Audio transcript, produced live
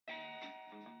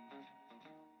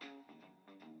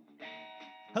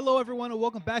Hello, everyone, and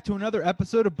welcome back to another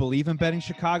episode of Believe in Betting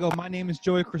Chicago. My name is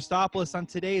Joey Christopoulos. On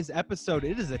today's episode,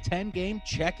 it is a 10-game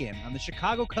check-in on the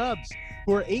Chicago Cubs,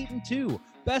 who are 8-2,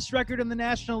 best record in the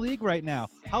National League right now.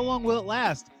 How long will it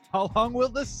last? How long will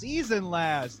the season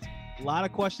last? A lot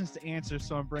of questions to answer,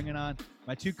 so I'm bringing on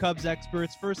my two Cubs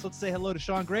experts. First, let's say hello to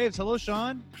Sean Graves. Hello,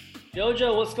 Sean.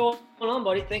 Jojo, what's going on,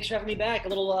 buddy? Thanks for having me back. A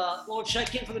little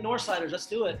check-in for the Northsiders. Let's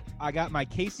do it. I got my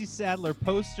Casey Sadler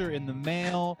poster in the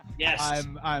mail. Yes.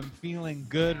 I'm feeling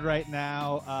good right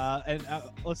now. And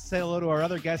let's say hello to our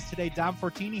other guest today, Dom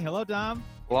Fortini. Hello, Dom.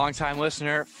 Long-time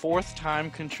listener,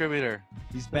 fourth-time contributor.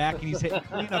 He's back and he's hitting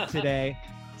cleanup today.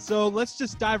 So let's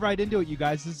just dive right into it, you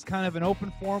guys. This is kind of an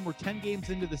open forum. We're 10 games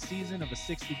into the season of a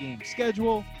 60-game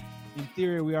schedule. In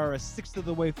theory, we are a sixth of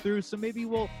the way through, so maybe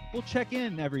we'll check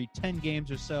in every 10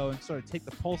 games or so and sort of take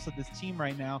the pulse of this team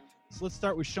right now. So let's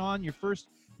start with Sean.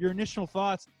 Your initial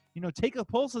thoughts. Take a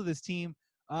pulse of this team.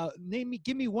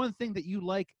 Give me one thing that you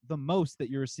like the most that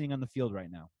you're seeing on the field right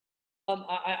now.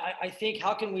 I think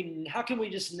how can we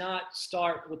just not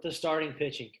start with the starting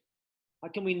pitching? How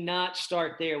can we not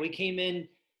start there? We came in,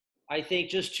 I think,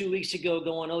 just 2 weeks ago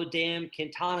going, oh damn,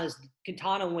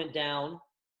 Quintana went down.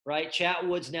 Right,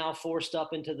 Chatwood's now forced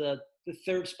up into the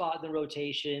third spot in the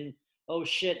rotation. Oh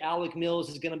shit, Alec Mills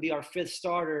is going to be our fifth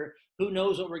starter. Who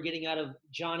knows what we're getting out of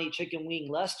Johnny Chicken Wing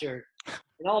Lester?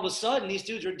 And all of a sudden, these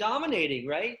dudes are dominating.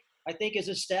 Right, I think as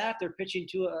a staff, they're pitching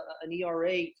to an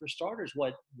ERA for starters.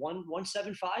 What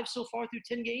 1.75 so far through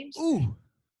 10 games? Ooh,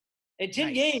 and 10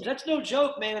 nice. games, that's no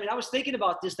joke, man. I mean, I was thinking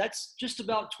about this. That's just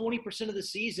about 20% of the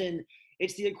season.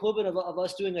 It's the equivalent of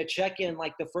us doing a check-in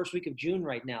like the first week of June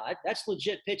right now. That's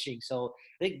legit pitching. So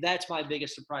I think that's my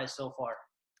biggest surprise so far.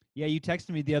 Yeah, you texted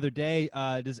me the other day,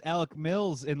 does Alec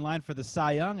Mills in line for the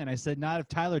Cy Young? And I said, not if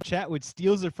Tyler Chatwood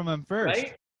steals it from him first.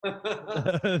 Right?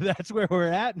 That's where we're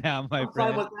at now, my I'm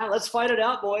friend. fine with that. Let's fight it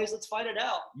out, boys. Let's fight it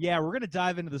out. Yeah, we're going to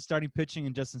dive into the starting pitching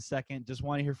in just a second. Just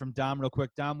want to hear from Dom real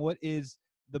quick. Dom, what is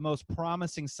the most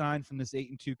promising sign from this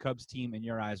 8-2 Cubs team in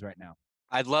your eyes right now?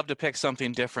 I'd love to pick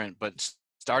something different, but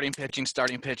starting pitching.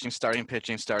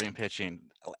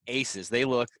 Aces, they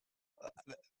look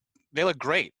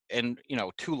great. And,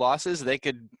 2 losses, they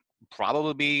could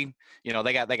probably be,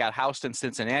 they got housed in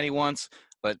Cincinnati once,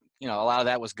 but, a lot of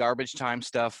that was garbage time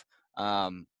stuff.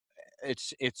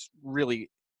 It's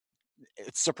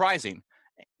surprising.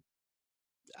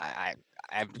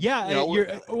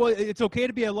 It's okay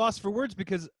to be at loss for words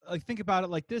because think about it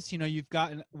like this. You've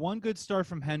gotten one good start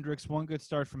from Hendricks, one good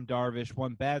start from Darvish,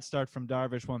 one bad start from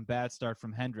Darvish, one bad start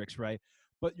from Hendricks, right?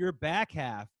 But your back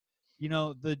half,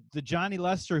 the Johnny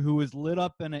Lester, who was lit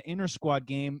up in an inter squad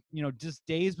game, just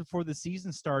days before the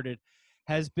season started,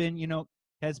 has been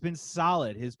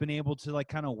solid, has been able to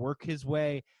kind of work his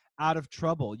way out of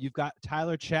trouble. You've got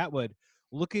Tyler Chatwood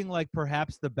looking like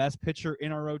perhaps the best pitcher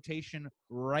in our rotation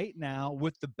right now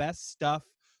with the best stuff,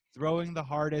 throwing the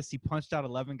hardest. He punched out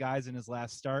 11 guys in his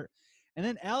last start. And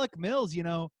then Alec Mills,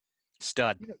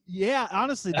 stud. Yeah,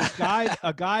 honestly, this guy,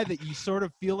 a guy that you sort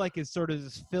of feel like is sort of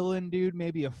this fill-in dude,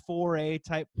 maybe a 4A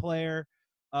type player,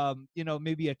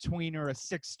 maybe a tweener, a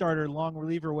 6-starter, long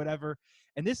reliever, whatever.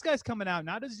 And this guy's coming out,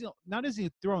 not as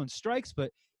he throwing strikes, but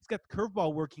he's got the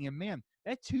curveball working. And man,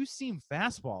 that 2-seam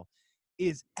fastball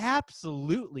is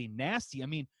absolutely nasty. I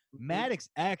mean, Maddox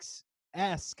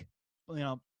X-esque,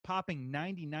 popping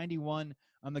 90, 91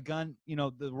 on the gun.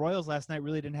 The Royals last night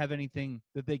really didn't have anything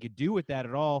that they could do with that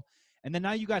at all. And then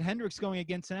now you got Hendricks going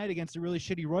again tonight against a really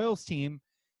shitty Royals team,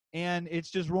 and it's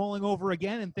just rolling over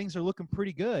again, and things are looking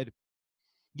pretty good.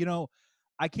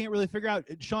 I can't really figure out,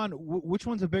 Sean, which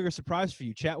one's a bigger surprise for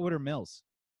you, Chatwood or Mills?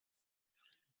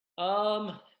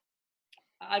 I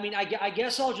mean, I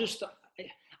guess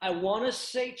I want to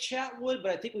say Chatwood, but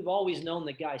I think we've always known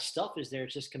the guy's stuff is there.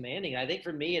 It's just commanding. I think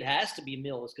for me, it has to be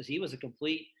Mills because he was a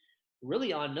complete, really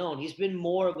unknown. He's been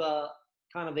more of a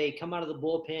kind of a come out of the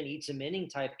bullpen, eat some inning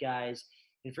type guys.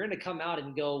 And for him to come out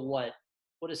and go, what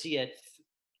is he at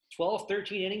 12,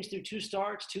 13 innings through 2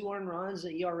 starts, 2 earned runs,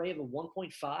 an ERA of a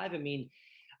 1.5? I mean,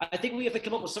 I think we have to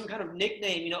come up with some kind of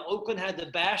nickname. Oakland had the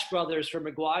Bash brothers for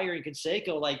McGuire and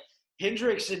Canseco, like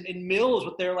Hendricks and Mills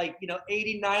with their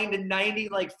 89 to 90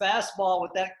 fastball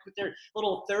with their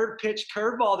little third pitch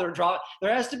curveball they're drawing.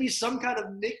 There has to be some kind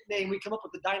of nickname. We come up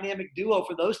with a dynamic duo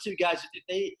for those 2 guys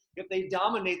if they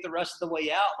dominate the rest of the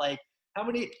way out. How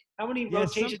many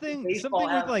rotations? Something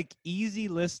have? with easy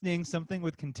listening, something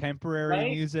with contemporary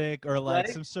music, or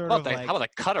some sort how of how about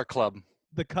the Cutter Club?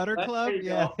 The Cutter Club,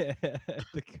 yeah,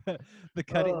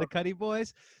 the Cuddy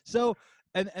Boys. So,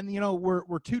 and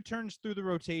we're 2 turns through the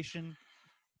rotation.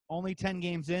 only 10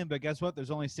 games in, but guess what?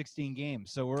 There's only 16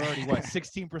 games. So we're already,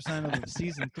 16% of the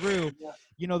season through. Yeah.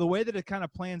 You know, the way that it kind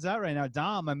of plans out right now,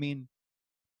 Dom, I mean,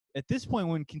 at this point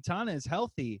when Quintana is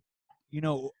healthy, you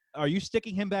know, are you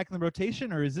sticking him back in the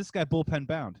rotation, or is this guy bullpen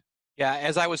bound? Yeah,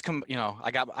 as I was,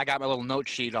 I got my little note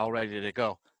sheet all ready to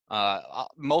go.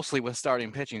 Mostly with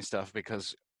starting pitching stuff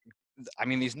because, I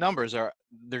mean, these numbers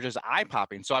they're just eye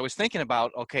popping. So I was thinking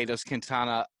about, okay, does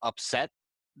Quintana upset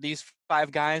these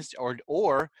 5 guys,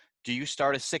 or do you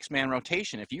start a 6-man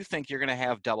rotation? If you think you're going to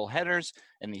have double headers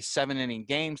and these 7-inning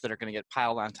games that are going to get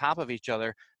piled on top of each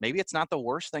other, maybe it's not the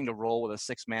worst thing to roll with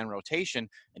a 6-man rotation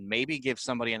and maybe give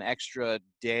somebody an extra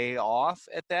day off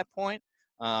at that point.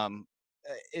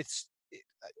 It's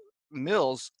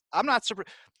Mills. I'm not surprised.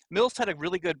 Mills had a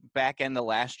really good back end of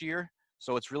last year,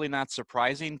 so it's really not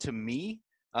surprising to me.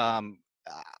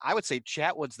 I would say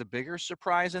Chatwood's the bigger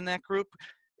surprise in that group.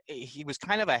 He was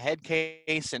kind of a head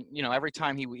case, and every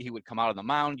time he would come out on the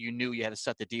mound, you knew you had to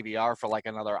set the DVR for like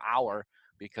another hour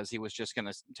because he was just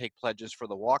going to take pledges for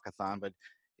the walkathon. But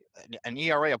an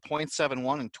ERA of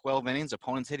 .71 in 12 innings,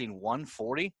 opponents hitting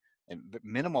 140 and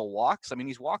minimal walks. I mean,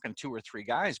 he's walking 2 or 3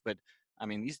 guys, but I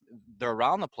mean, they're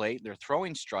around the plate, they're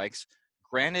throwing strikes.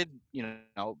 Granted,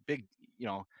 big,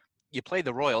 you played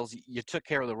the Royals, you took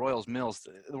care of the Royals. Mills,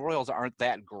 the Royals aren't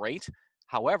that great.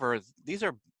 However,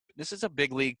 this is a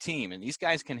big league team, and these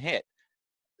guys can hit.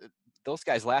 Those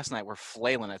guys last night were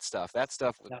flailing at stuff. That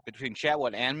stuff between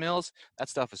Chatwood and Mills, that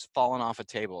stuff is falling off a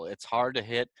table. It's hard to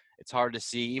hit. It's hard to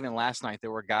see. Even last night,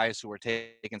 there were guys who were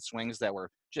taking swings that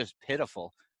were just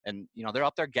pitiful. And, they're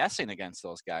up there guessing against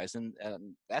those guys. And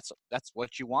that's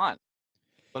what you want.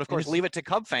 But, of course, leave it to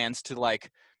Cub fans to,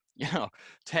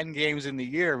 10 games in the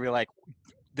year, we're like,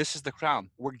 this is the crown.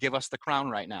 Give us the crown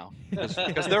right now.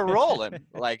 Because they're rolling.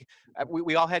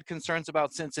 We all had concerns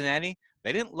about Cincinnati.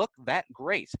 They didn't look that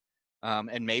great.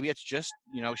 And maybe it's just,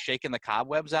 shaking the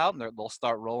cobwebs out, and they'll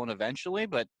start rolling eventually.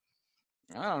 But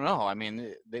I don't know. I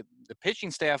mean, the pitching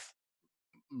staff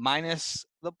minus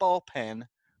the bullpen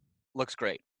looks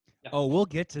great. Oh, we'll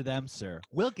get to them, sir.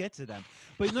 We'll get to them.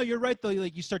 But you're right though.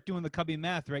 Like you start doing the Cubby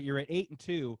math, right? You're at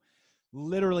 8-2.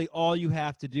 Literally, all you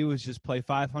have to do is just play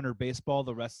 500 baseball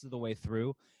the rest of the way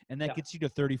through, and that gets you to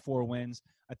 34 wins.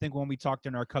 I think when we talked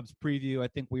in our Cubs preview, I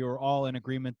think we were all in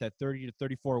agreement that 30 to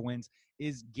 34 wins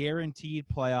is guaranteed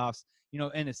playoffs.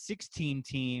 And a 16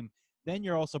 team, then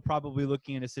you're also probably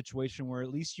looking at a situation where at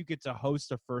least you get to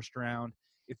host a first round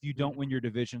if you don't win your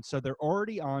division. So they're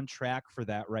already on track for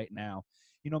that right now.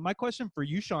 My question for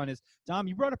you, Sean, is, Dom,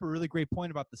 you brought up a really great point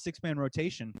about the 6-man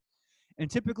rotation. And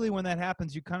typically when that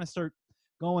happens, you kind of start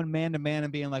going man to man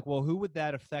and being like, well, who would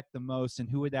that affect the most and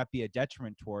who would that be a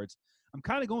detriment towards? I'm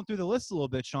kind of going through the list a little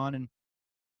bit, Sean, and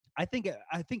I think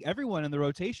everyone in the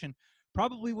rotation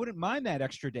probably wouldn't mind that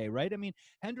extra day, right? I mean,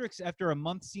 Hendricks, after a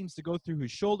month, seems to go through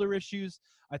his shoulder issues.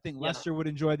 I think Lester would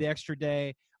enjoy the extra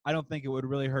day. I don't think it would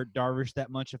really hurt Darvish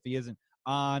that much if he isn't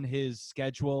on his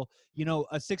schedule.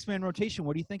 A 6-man rotation,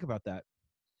 what do you think about that?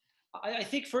 I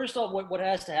think first off, what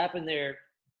has to happen there,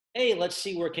 let's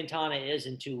see where Quintana is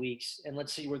in 2 weeks, and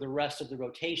let's see where the rest of the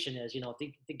rotation is.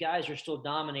 If the guys are still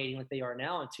dominating like they are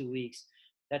now in 2 weeks,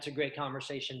 that's a great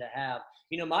conversation to have.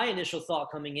 My initial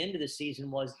thought coming into the season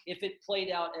was if it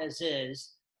played out as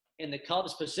is, and the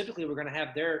Cubs specifically were going to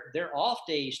have their off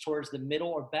days towards the middle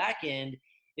or back end.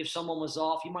 If someone was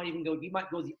off, you might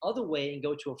go the other way and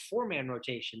go to a 4-man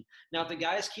rotation. Now, if the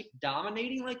guys keep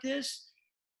dominating like this,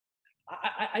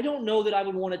 I don't know that I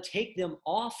would want to take them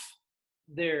off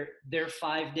their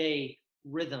 5-day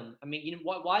rhythm. I mean,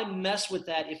 why mess with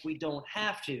that if we don't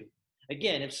have to?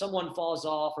 Again, if someone falls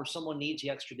off or someone needs the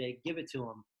extra day, give it to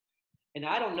them. And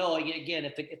I don't know, again,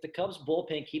 if the Cubs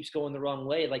bullpen keeps going the wrong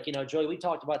way, Joey, we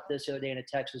talked about this the other day in a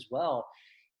text as well.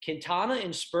 Quintana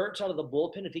in spurts out of the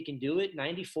bullpen, if he can do it,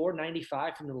 94,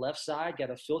 95 from the left side,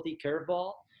 got a filthy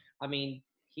curveball. I mean,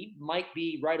 he might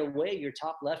be right away your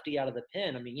top lefty out of the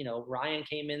pen. I mean, Ryan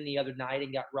came in the other night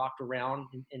and got rocked around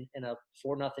in a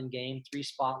 4-0 game,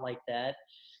 3-spot like that.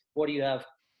 What do you have?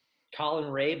 Colin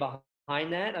Ray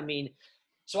behind that? I mean,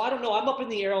 so I don't know. I'm up in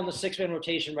the air on the 6-man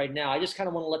rotation right now. I just kind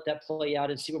of want to let that play out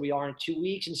and see where we are in 2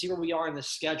 weeks and see where we are in the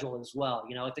schedule as well.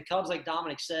 If the Cubs, like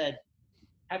Dominic said,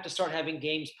 have to start having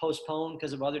games postponed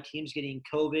because of other teams getting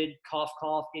COVID, cough,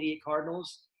 idiot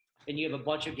Cardinals, and you have a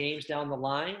bunch of games down the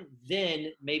line, then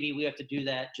maybe we have to do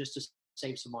that just to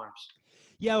save some arms.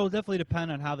 Yeah, it will definitely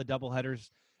depend on how the doubleheaders,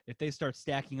 if they start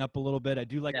stacking up a little bit. I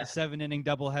do like the 7-inning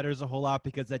doubleheaders a whole lot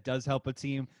because that does help a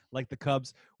team like the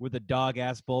Cubs with a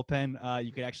dog-ass bullpen.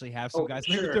 You could actually have some guys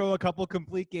maybe throw a couple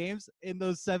complete games in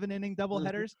those 7-inning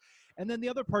doubleheaders. And then the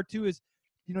other part, too, is,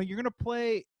 you're going to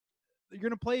play you're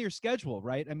going to play your schedule,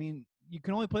 right? I mean, you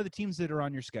can only play the teams that are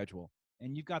on your schedule,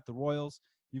 and you've got the Royals,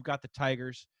 you've got the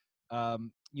Tigers,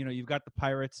 you've got the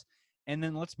Pirates, and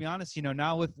then let's be honest,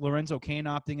 now with Lorenzo Cain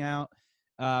opting out,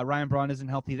 Ryan Braun isn't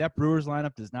healthy. That Brewers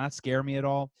lineup does not scare me at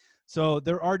all. So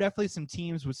there are definitely some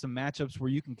teams with some matchups where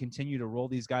you can continue to roll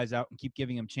these guys out and keep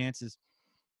giving them chances.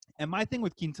 And my thing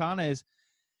with Quintana is,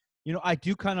 I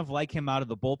do kind of like him out of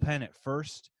the bullpen at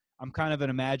first. I'm kind of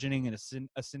imagining in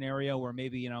a scenario where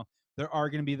maybe, there are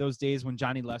going to be those days when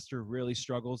Johnny Lester really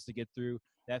struggles to get through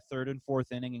that third and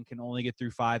fourth inning and can only get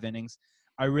through 5 innings.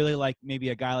 I really like maybe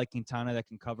a guy like Quintana that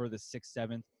can cover the 6th,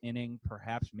 7th inning,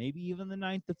 perhaps maybe even the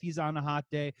 9th if he's on a hot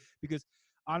day. Because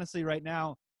honestly, right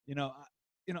now,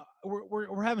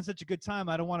 we're having such a good time.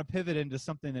 I don't want to pivot into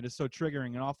something that is so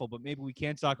triggering and awful, but maybe we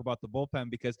can talk about the bullpen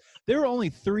because there are only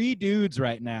 3 dudes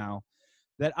right now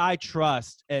that I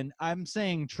trust, and I'm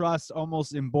saying trust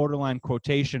almost in borderline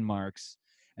quotation marks,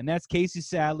 and that's Casey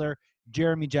Sadler,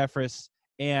 Jeremy Jeffress,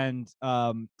 and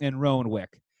Rowan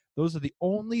Wick. Those are the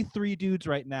only 3 dudes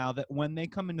right now that when they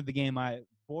come into the game, I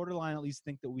borderline at least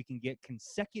think that we can get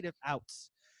consecutive outs,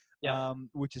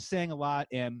 which is saying a lot.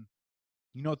 And,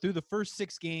 through the first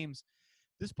 6 games,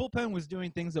 this bullpen was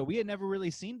doing things that we had never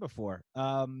really seen before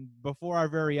our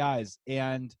very eyes.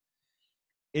 And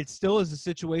it still is a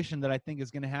situation that I think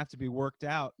is going to have to be worked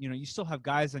out. You still have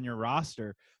guys on your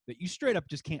roster that you straight up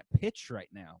just can't pitch right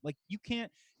now. Like, you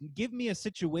can't give me a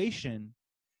situation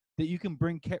that you can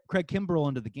bring Craig Kimbrell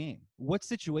into the game. What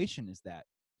situation is that?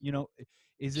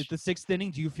 Is it the 6th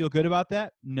inning? Do you feel good about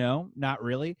that? No, not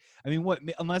really. I mean,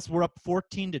 unless we're up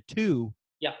 14-2.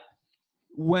 Yeah.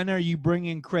 When are you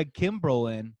bringing Craig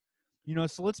Kimbrell in?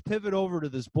 So let's pivot over to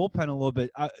this bullpen a little bit.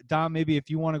 Dom, maybe if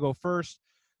you want to go first,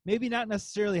 maybe not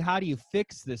necessarily how do you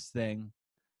fix this thing,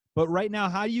 but right now,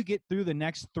 how do you get through the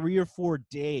next 3 or 4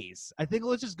 days? I think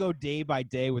let's just go day by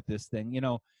day with this thing.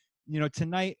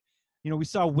 Tonight, we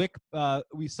saw Wick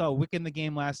in the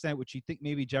game last night, which you think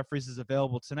maybe Jeffries is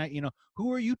available tonight.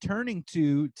 Who are you turning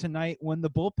to tonight when the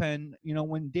bullpen,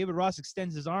 when David Ross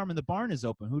extends his arm and the barn is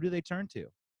open? Who do they turn to?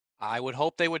 I would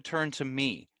hope they would turn to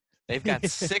me. They've got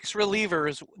 6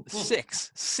 relievers,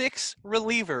 six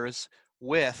relievers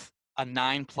with a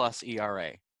 9+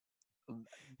 ERA.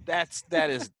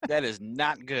 That is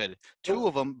not good. 2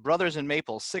 of them, brothers in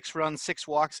Maple, 6 runs, 6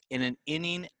 walks in an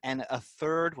inning and a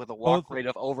third with a walk rate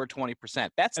of over 20%.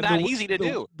 That's not easy to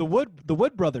do. The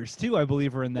Wood brothers too, I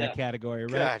believe, are in that category,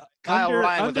 right? God. Kyle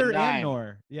Ryan with a 9.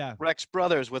 Nor. Yeah. Rex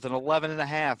Brothers with an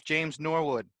 11.5. James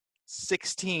Norwood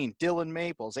 16. Dylan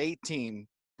Maples 18.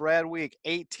 Brad Week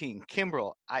 18.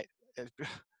 Kimbrell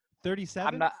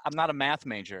 37. I'm not a math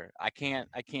major. I can't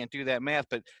do that math.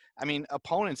 But I mean,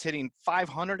 opponents hitting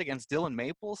 500 against Dylan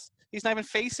Maples. He's not even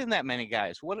facing that many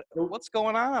guys. What's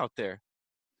going on out there?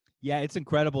 Yeah, it's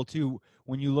incredible too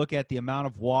when you look at the amount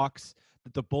of walks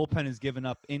that the bullpen has given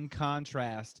up in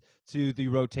contrast to the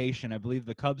rotation. I believe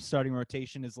the Cubs starting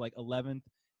rotation is like 11th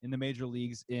in the major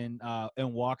leagues in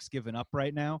walks given up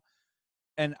right now.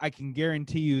 And I can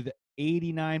guarantee you that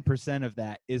 89% of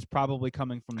that is probably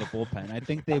coming from the bullpen. I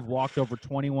think they've walked over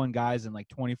 21 guys in like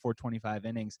 24, 25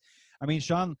 innings. I mean,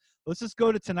 Sean, let's just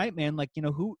go to tonight, man. Like,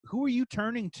 who are you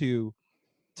turning to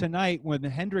tonight when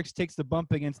Hendricks takes the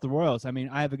bump against the Royals? I mean,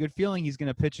 I have a good feeling he's going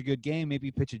to pitch a good game,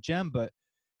 maybe pitch a gem, but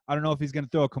I don't know if he's going to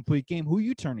throw a complete game. Who are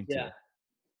you turning to?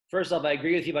 First off, I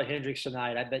agree with you about Hendricks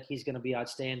tonight. I bet he's going to be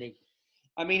outstanding.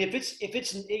 I mean, if it's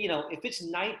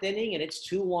 9th inning and it's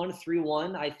 2-1,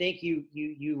 3-1, I think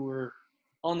you were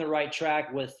on the right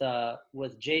track with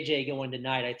JJ going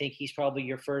tonight. I think he's probably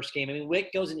your first game. I mean,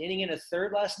 Wick goes an inning and a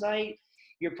third last night.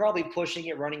 You're probably pushing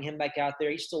it, running him back out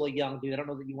there. He's still a young dude. I don't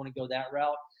know that you want to go that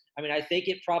route. I mean, I think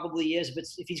it probably is, but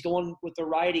if he's going with the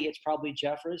righty, it's probably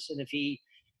Jeffress. And if he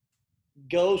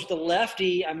goes the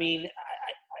lefty, I mean,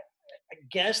 I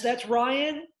guess that's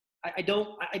Ryan. I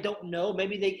don't know.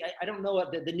 Maybe I don't know.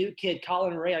 The new kid,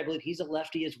 Colin Ray, I believe he's a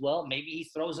lefty as well. Maybe he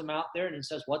throws him out there and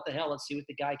says, what the hell? Let's see what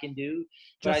the guy can do.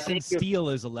 But Justin Steele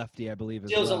is a lefty, I believe.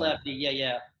 Steele's a lefty.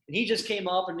 Yeah. And he just came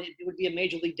up, and it would be a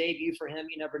major league debut for him.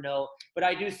 You never know. But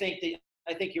I think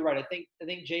you're right. I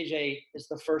think JJ is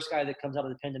the first guy that comes out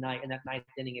of the pen tonight in that 9th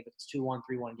inning if it's 2-1,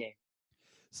 3-1 game.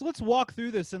 So let's walk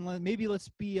through this and maybe let's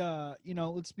be a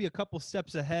couple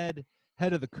steps ahead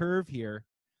of the curve here.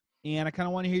 And I kind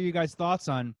of want to hear you guys' thoughts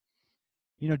on,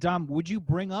 Dom, would you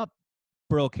bring up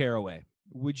Burl Carraway?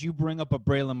 Would you bring up a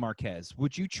Braylon Marquez?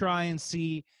 Would you try and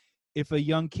see if a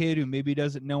young kid who maybe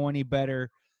doesn't know any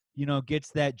better, gets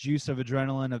that juice of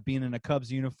adrenaline of being in a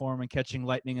Cubs uniform and catching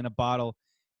lightning in a bottle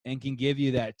and can give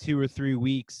you that 2 or 3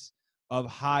 weeks of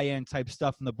high-end type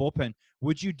stuff in the bullpen?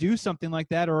 Would you do something like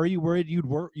that, or are you worried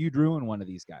you'd ruin one of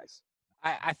these guys?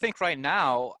 I think right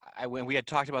now, when we had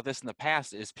talked about this in the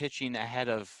past, is pitching ahead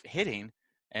of hitting,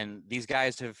 and these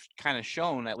guys have kind of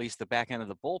shown, at least the back end of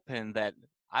the bullpen, that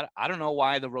I don't know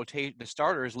why the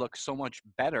starters look so much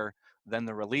better than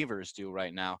the relievers do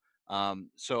right now.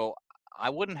 So I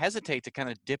wouldn't hesitate to kind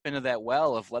of dip into that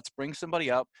well of let's bring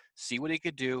somebody up, see what he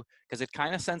could do, because it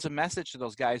kind of sends a message to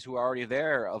those guys who are already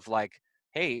there of like,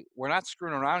 hey, we're not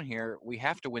screwing around here. We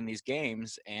have to win these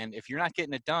games. And if you're not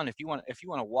getting it done, if you want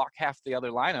to walk half the other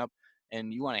lineup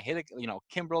and you want to hit it,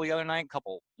 Kimbrel the other night,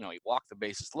 he walked the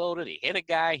bases loaded. He hit a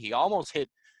guy. He almost hit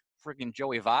freaking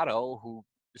Joey Votto, who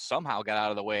somehow got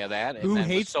out of the way of that. And Who then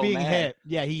hates was so being mad. hit?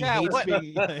 Yeah, he hates what?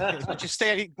 being But you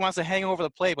say he wants to hang over the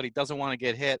plate, but he doesn't want to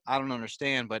get hit. I don't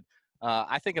understand. But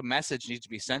I think a message needs to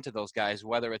be sent to those guys,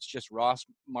 whether it's just Ross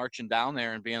marching down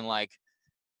there and being like,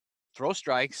 throw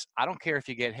strikes. I don't care if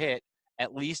you get hit.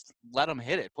 At least let them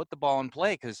hit it. Put the ball in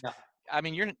play, because Yeah. I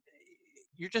mean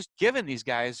you're just giving these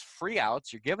guys free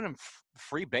outs. You're giving them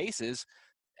free bases,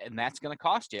 and that's going to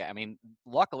cost you. I mean,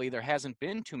 luckily there hasn't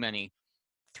been too many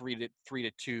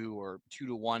 3-2 or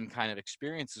 2-1 kind of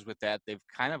experiences with that. They've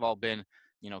kind of all been,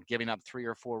 giving up 3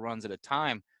 or 4 runs at a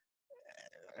time.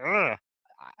 Ugh.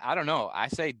 I don't know. I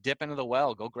say dip into the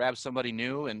well, go grab somebody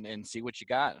new and see what you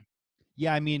got.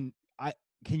 Yeah, I mean,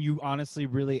 can you honestly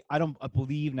really? I don't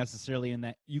believe necessarily in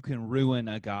that you can ruin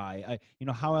a guy.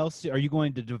 How else are you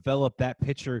going to develop that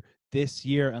pitcher this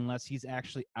year unless he's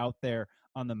actually out there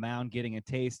on the mound getting a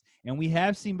taste? And we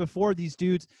have seen before these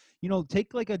dudes,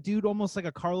 take like a dude almost like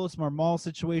a Carlos Marmol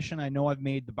situation. I know I've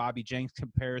made the Bobby Jenks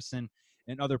comparison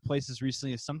in other places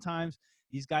recently. Sometimes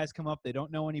these guys come up, they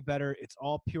don't know any better. It's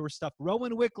all pure stuff.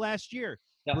 Rowan Wick last year,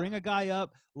 bring a guy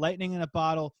up, lightning in a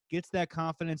bottle, gets that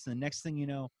confidence, and the next thing you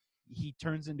know, he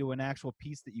turns into an actual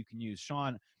piece that you can use.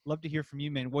 Sean, love to hear from you,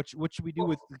 man. What should we do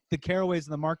with the Caraways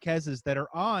and the Marquezes that are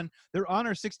on? They're on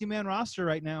our 60-man roster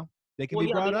right now. They can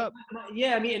be brought up.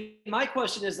 Yeah, I mean, my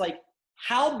question is like,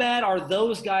 how bad are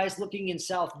those guys looking in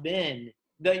South Bend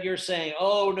that you're saying,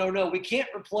 oh, no, we can't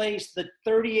replace the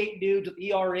 38 dudes with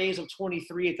ERAs of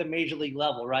 23 at the major league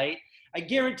level, right? I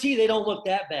guarantee they don't look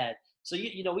that bad. So,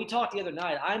 we talked the other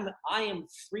night. I am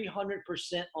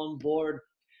 300% on board.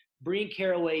 Bring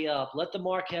Caraway up. Let the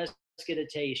Marquez get a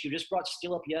taste. You just brought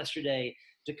Steele up yesterday.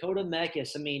 Dakota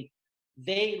Mekkes. I mean,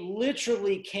 they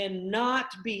literally cannot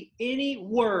be any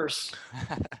worse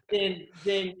than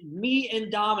me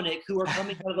and Dominic, who are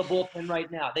coming out of the bullpen right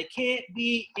now. They can't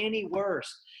be any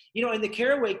worse. And the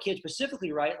Caraway kid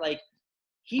specifically, right? Like,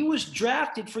 he was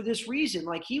drafted for this reason.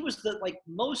 Like, he was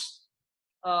most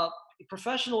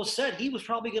professionals said he was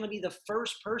probably going to be the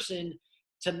first person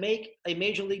to make a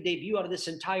major league debut out of this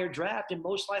entire draft, and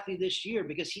most likely this year,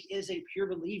 because he is a pure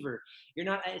reliever.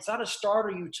 It's not a starter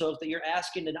you took that you're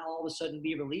asking to all of a sudden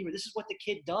be a reliever. This is what the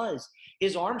kid does.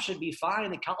 His arm should be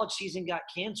fine. The college season got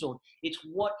canceled. It's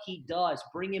what he does.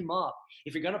 Bring him up.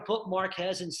 If you're going to put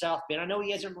Marquez in South Bend, I know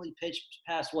he hasn't really pitched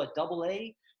past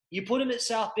AA. You put him at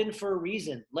South Bend for a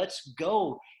reason. Let's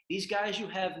go. These guys you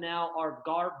have now are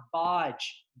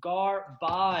garbage.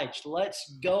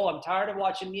 Let's go. I'm tired of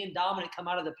watching me and Dominic come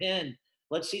out of the pen.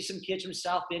 Let's see some kids from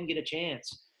South Bend get a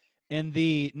chance. And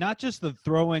not just the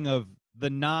throwing of the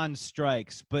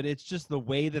non-strikes, but it's just the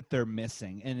way that they're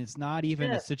missing. And it's not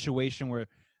even a situation where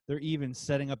they're even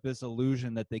setting up this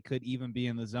illusion that they could even be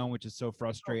in the zone, which is so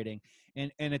frustrating.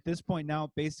 And at this point now,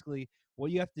 basically,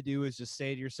 what you have to do is just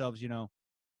say to yourselves,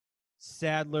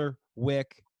 Sadler,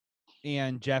 Wick,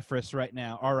 and Jeffress right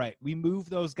now. All right, we move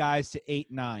those guys to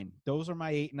 8-9. Those are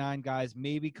my 8-9 guys.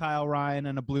 Maybe Kyle Ryan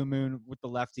and a blue moon with the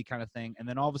lefty kind of thing. And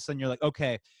then all of a sudden you're like,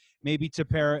 okay, maybe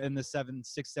Tepera in the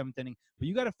 7th, 6th, 7th inning. But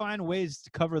you got to find ways to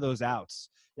cover those outs.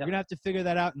 You're going to have to figure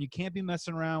that out, and you can't be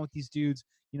messing around with these dudes.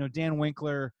 Dan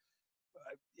Winkler,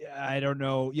 I don't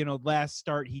know. Last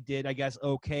start he did, I guess,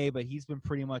 okay, but he's been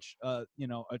pretty much, a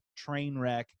train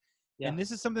wreck. Yeah. And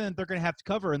this is something that they're going to have to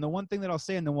cover. And the one thing that I'll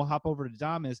say, and then we'll hop over to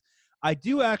Dom, is I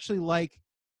do actually like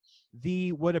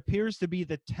what appears to be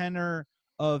the tenor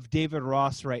of David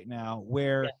Ross right now,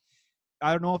 where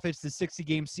I don't know if it's the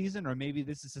 60-game season or maybe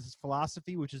this is his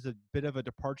philosophy, which is a bit of a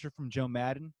departure from Joe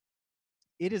Madden.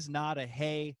 It is not a,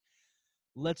 hey,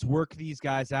 let's work these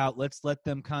guys out. Let's let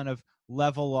them kind of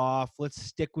level off. Let's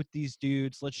stick with these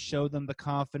dudes. Let's show them the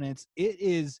confidence. It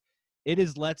is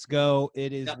let's go.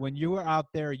 It is when you are out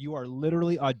there, you are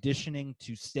literally auditioning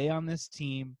to stay on this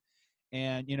team.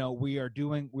 And, we're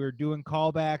doing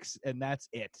callbacks, and that's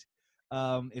it.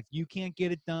 If you can't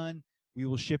get it done, we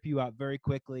will ship you out very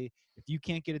quickly. If you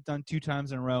can't get it done 2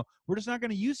 times in a row, we're just not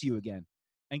going to use you again.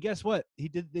 And guess what?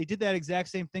 They did that exact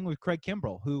same thing with Craig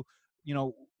Kimbrel, who,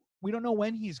 we don't know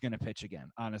when he's going to pitch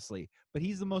again, honestly. But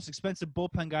he's the most expensive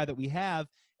bullpen guy that we have,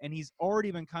 and he's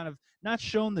already been kind of not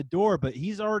shown the door, but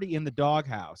he's already in the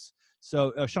doghouse.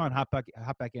 So, Sean, hop back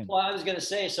in. Well, I was going to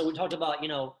say, so we talked about,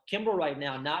 Kimbrel right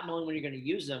now, not knowing when you're going to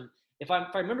use them. If I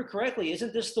remember correctly,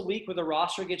 isn't this the week where the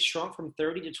roster gets shrunk from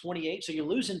 30 to 28? So you're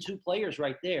losing 2 players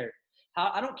right there.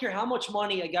 I don't care how much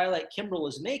money a guy like Kimbrel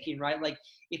is making, right? Like,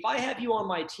 if I have you on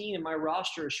my team and my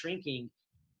roster is shrinking,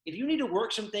 if you need to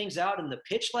work some things out in the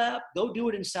pitch lab, go do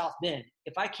it in South Bend.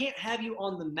 If I can't have you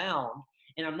on the mound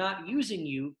and I'm not using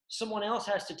you, someone else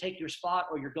has to take your spot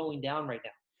or you're going down right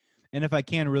now. And if I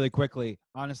can really quickly,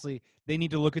 honestly, they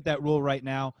need to look at that rule right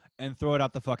now and throw it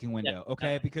out the fucking window,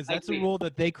 okay? Because that's a rule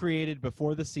that they created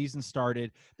before the season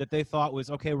started that they thought was,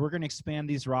 okay, we're going to expand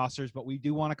these rosters, but we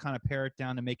do want to kind of pare it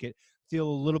down to make it feel a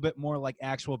little bit more like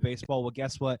actual baseball. Well,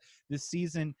 guess what? This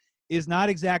season is not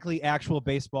exactly actual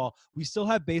baseball. We still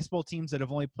have baseball teams that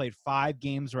have only played 5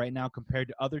 games right now compared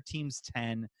to other teams'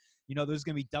 10. There's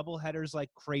going to be double headers like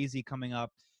crazy coming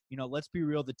up. Let's be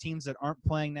real. The teams that aren't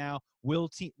playing now will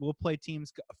play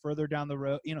teams further down the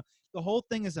road. The whole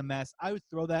thing is a mess. I would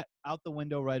throw that out the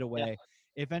window right away.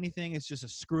 Yeah. If anything, it's just a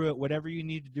screw it. Whatever you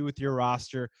need to do with your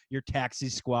roster, your taxi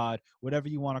squad, whatever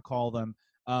you want to call them,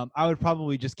 I would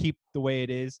probably just keep the way it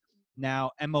is.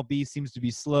 Now, MLB seems to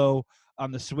be slow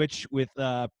on the switch with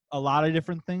a lot of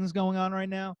different things going on right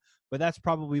now, but that's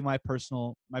probably my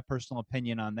personal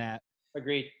opinion on that.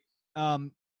 Agreed.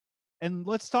 And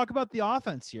let's talk about the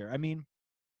offense here. I mean,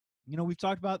 we've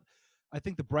talked about, I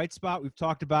think, the bright spot. We've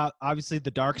talked about, obviously,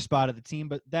 the dark spot of the team.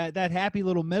 But that happy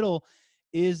little middle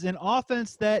is an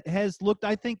offense that has looked,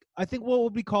 I think what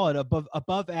would we call it,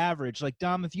 above average? Like,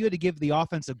 Dom, if you had to give the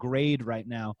offense a grade right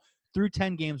now, through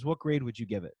 10 games, what grade would you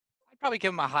give it? I'd probably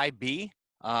give them a high B.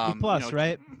 B plus,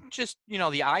 right? Just,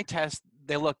 the eye test,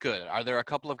 they look good. Are there a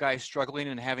couple of guys struggling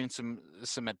and having some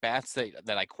at-bats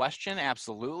that I question?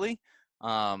 Absolutely.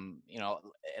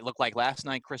 It looked like last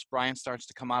night Chris Bryant starts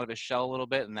to come out of his shell a little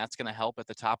bit, and that's going to help at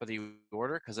the top of the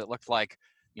order because it looked like,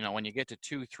 when you get to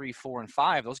 2, 3, 4, and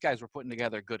 5, those guys were putting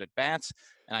together good at bats.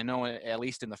 And I know at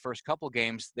least in the first couple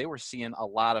games, they were seeing a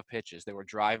lot of pitches. They were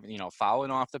driving,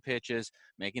 fouling off the pitches,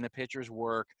 making the pitchers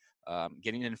work,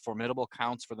 getting in formidable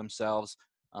counts for themselves.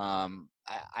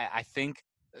 I think,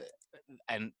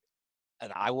 and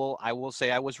I will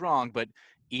say I was wrong, but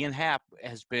Ian Happ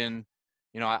has been.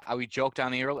 We joked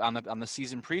on the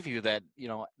season preview that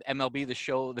MLB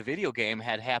the video game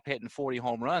had Happ hitting 40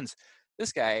 home runs.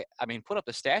 This guy, put up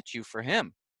the statue for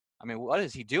him. What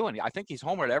is he doing? I think he's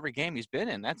homered every game he's been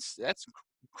in. That's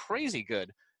crazy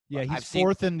good. Yeah, he's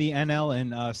fourth in the NL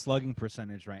in slugging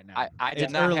percentage right now. I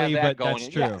did not have that going. That's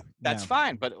true. Yeah, that's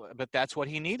fine, but that's what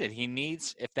he needed. He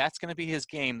needs, if that's going to be his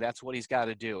game, that's what he's got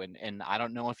to do. And I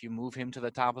don't know if you move him to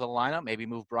the top of the lineup, maybe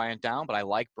move Bryant down, but I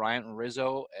like Bryant and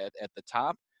Rizzo at the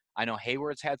top. I know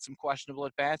Hayward's had some questionable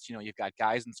at bats. You've got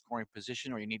guys in scoring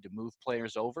position, or you need to move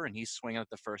players over, and he's swinging at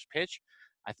the first pitch.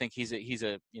 I think he's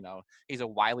a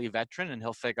wily veteran, and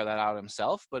he'll figure that out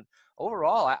himself. But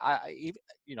overall,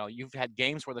 you've had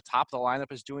games where the top of the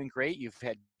lineup is doing great. You've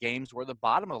had games where the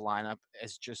bottom of the lineup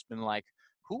has just been like,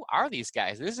 who are these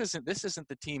guys? This isn't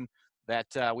the team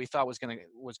that we thought was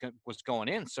going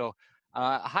in. So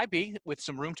high B with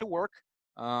some room to work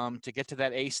to get to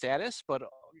that A status. But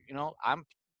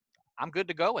I'm good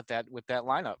to go with that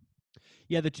lineup.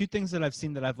 Yeah, the two things that I've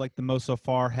seen that I've liked the most so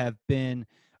far have been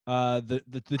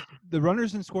the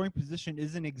runners in scoring position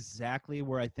isn't exactly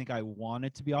where I think I want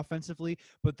it to be offensively,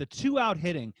 but the 2-out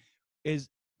hitting is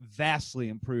vastly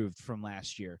improved from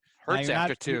last year. Hurts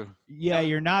after 2. Yeah,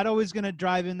 you're not always going to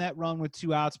drive in that run with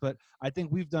 2 outs, but I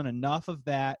think we've done enough of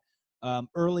that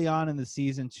early on in the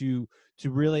season to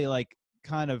really like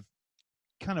kind of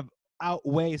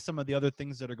outweigh some of the other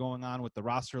things that are going on with the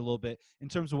roster a little bit in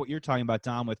terms of what you're talking about,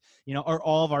 Dom, with, are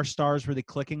all of our stars really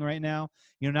clicking right now?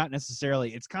 Not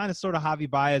necessarily. It's kind of sort of Javi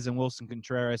Baez and Wilson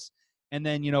Contreras. And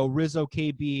then, Rizzo,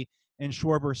 KB, and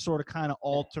Schwarber sort of kind of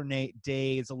alternate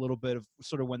days a little bit of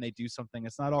sort of when they do something.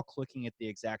 It's not all clicking at the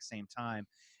exact same time.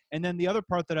 And then the other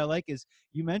part that I like is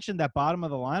you mentioned that bottom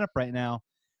of the lineup right now.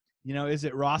 Is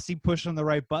it Rossi pushing the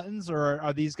right buttons, or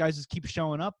are these guys just keep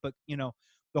showing up? But,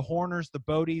 the Horners, the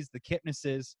Bodies, the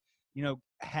Kipnises,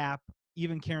 Happ,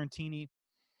 even Carantini,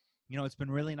 it's been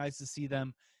really nice to see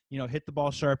them, hit the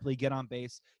ball sharply, get on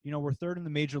base. We're third in the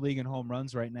major league in home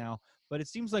runs right now, but it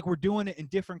seems like we're doing it in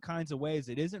different kinds of ways.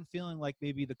 It isn't feeling like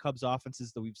maybe the Cubs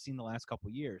offenses that we've seen the last couple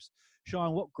of years.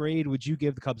 Sean, what grade would you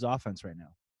give the Cubs offense right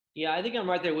now? Yeah, I think I'm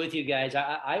right there with you guys.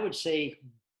 I would say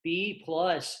B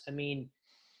plus.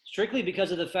 Strictly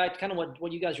because of the fact, kind of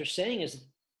what you guys are saying is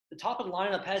the top of the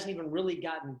lineup hasn't even really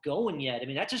gotten going yet. I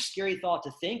mean, that's a scary thought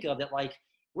to think of, that like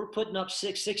we're putting up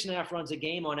 6.5 runs a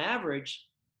game on average.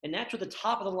 And that's with the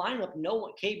top of the lineup.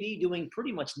 KB doing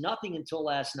pretty much nothing until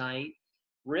last night.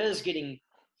 Riz getting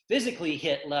physically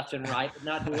hit left and right, but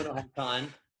not doing a whole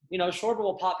ton. Schwarber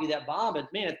will pop you that bomb.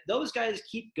 But, man, if those guys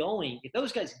keep going, if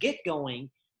those guys get going,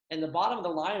 and the bottom of the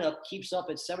lineup keeps up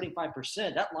at 75%,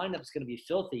 that lineup is going to be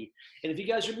filthy. And if you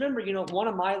guys remember, one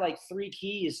of my, like, 3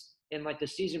 keys in, like, the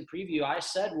season preview I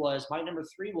said was, my number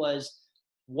 3 was,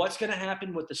 what's going to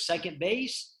happen with the second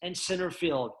base and center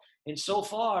field? And so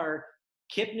far,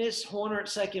 Kipnis, Horner at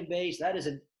second base, that is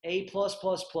an A+++.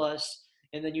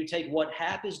 And then you take what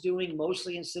Happ is doing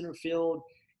mostly in center field,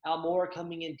 Almora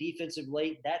coming in defensive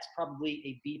late, that's probably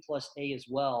a B+A as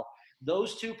well.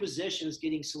 Those 2 positions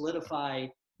getting solidified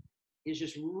is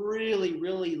just really,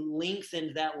 really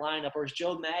lengthened that lineup. Or as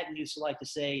Joe Madden used to like to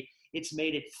say, it's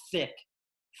made it thick.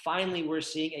 Finally, we're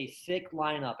seeing a thick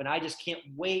lineup. And I just can't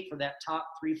wait for that top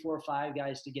 3, 4, 5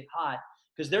 guys to get hot,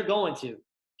 because they're going to.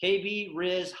 KB,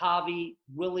 Riz, Javi,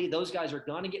 Willie, those guys are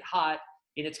going to get hot,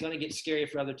 and it's going to get scary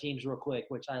for other teams real quick,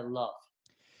 which I love.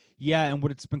 Yeah, and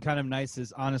what it's been kind of nice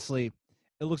is, honestly,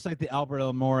 it looks like the Albert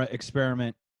Almora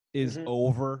experiment is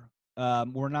over.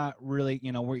 We're not really,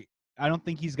 I don't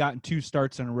think he's gotten 2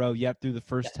 starts in a row yet through the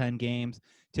first 10 games.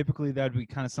 Typically, that would be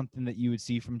kind of something that you would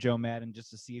see from Joe Madden, just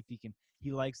to see if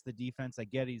he likes the defense. I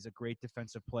get he's a great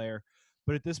defensive player.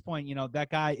 But at this point,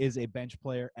 that guy is a bench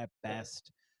player at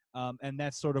best. And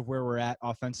that's sort of where we're at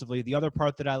offensively. The other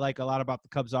part that I like a lot about the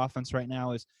Cubs offense right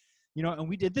now is, and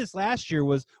we did this last year,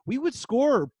 was we would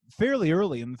score fairly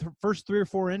early in the first 3 or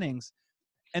 4 innings.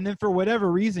 And then for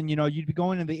whatever reason, you'd be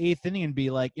going into the 8th inning and be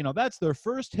like, that's their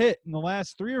first hit in the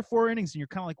last 3 or 4 innings. And you're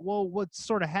kind of like, whoa, what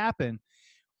sort of happened?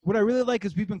 What I really like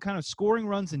is we've been kind of scoring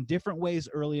runs in different ways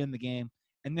early in the game.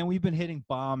 And then we've been hitting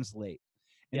bombs late.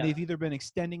 And they've either been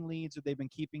extending leads or they've been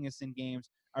keeping us in games.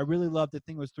 I really loved it. I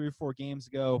think it was 3 or 4 games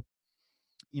ago.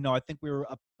 I think we were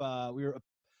up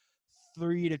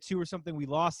 3-2 or something. We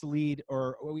lost the lead,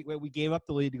 or we gave up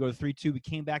the lead to go to 3-2. We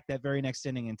came back that very next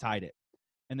inning and tied it,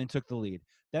 and then took the lead.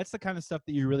 That's the kind of stuff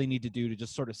that you really need to do to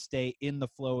just sort of stay in the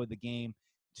flow of the game,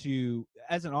 to,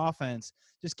 as an offense,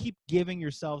 just keep giving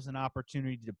yourselves an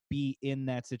opportunity to be in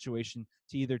that situation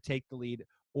to either take the lead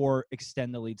or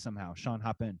extend the lead somehow. Sean,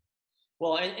 hop in.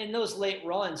 Well, and those late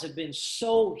runs have been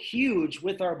so huge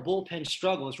with our bullpen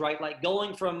struggles, right? Like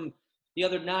going from the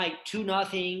other night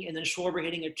 2-0, and then Schwarber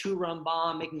hitting a 2-run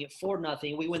bomb, making it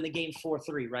 4-0. We win the game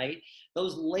 4-3, right?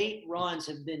 Those late runs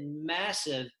have been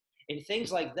massive, and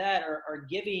things like that are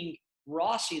giving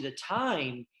Rossi the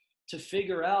time to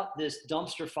figure out this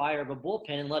dumpster fire of a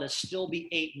bullpen and let us still be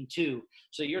 8-2.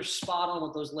 So you're spot on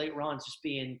with those late runs just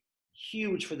being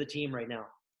huge for the team right now.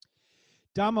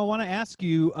 Dom, I want to ask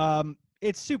you,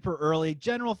 it's super early.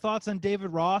 General thoughts on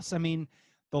David Ross? I mean,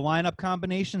 the lineup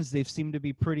combinations, they've seemed to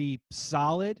be pretty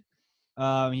solid.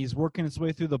 He's working his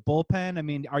way through the bullpen. I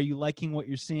mean, are you liking what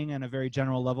you're seeing on a very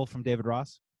general level from David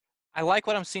Ross? I like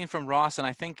what I'm seeing from Ross, and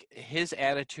I think his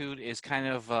attitude is kind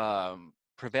of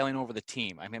prevailing over the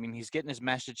team. I mean, he's getting his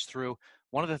message through.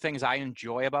 One of the things I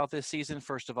enjoy about this season,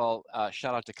 first of all,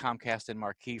 shout out to Comcast and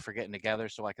Marquee for getting together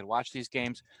so I could watch these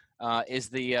games, is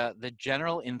the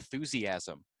general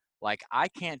enthusiasm. Like, I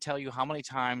can't tell you how many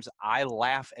times I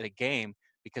laugh at a game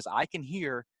because I can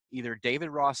hear either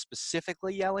David Ross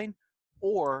specifically yelling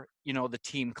or, the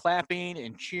team clapping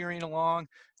and cheering along.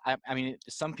 I mean,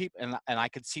 some people, and I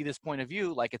could see this point of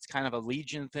view, like it's kind of a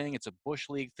Legion thing. It's a Bush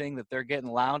League thing that they're getting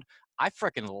loud. I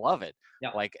freaking love it. Yeah.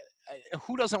 Like,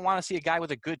 who doesn't want to see a guy with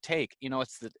a good take?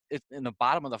 It's in the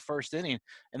bottom of the first inning,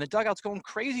 and the dugout's going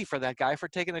crazy for that guy for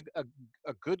taking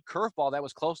a good curveball that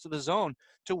was close to the zone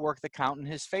to work the count in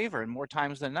his favor. And more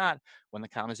times than not, when the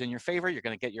count is in your favor, you're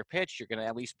going to get your pitch. You're going to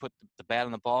at least put the bat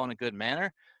on the ball in a good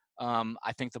manner.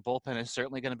 I think the bullpen is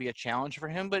certainly going to be a challenge for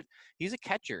him, but he's a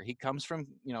catcher. He comes from,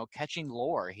 catching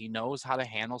lore. He knows how to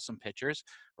handle some pitchers.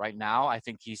 Right now, I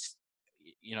think he's,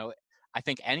 I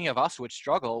think any of us would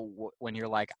struggle when you're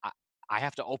like, I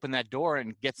have to open that door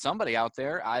and get somebody out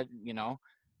there.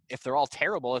 If they're all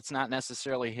terrible, it's not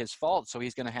necessarily his fault. So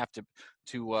he's going to have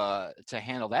to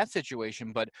handle that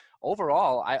situation. But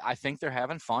overall, I think they're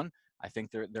having fun. I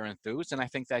think they're enthused, and I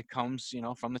think that comes,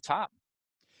 from the top.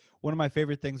 One of my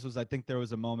favorite things was, I think there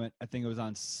was a moment, I think it was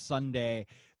on Sunday,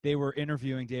 they were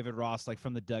interviewing David Ross, like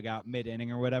from the dugout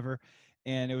mid-inning or whatever.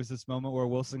 And it was this moment where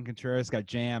Wilson Contreras got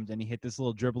jammed and he hit this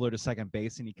little dribbler to second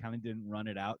base and he kind of didn't run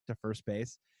it out to first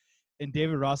base. And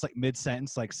David Ross, like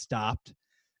mid-sentence, like stopped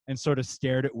and sort of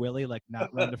stared at Willie, like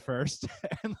not run to first.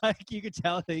 And like you could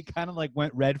tell that he kind of like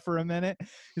went red for a minute.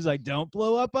 He's like, don't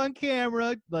blow up on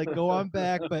camera, like go on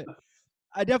back. But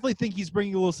I definitely think he's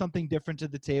bringing a little something different to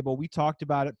the table. We talked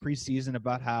about it preseason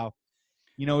about how,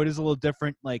 it is a little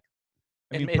different. Like,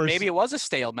 And maybe it was a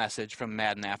stale message from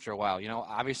Madden after a while.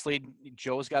 Obviously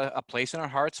Joe's got a place in our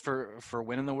hearts for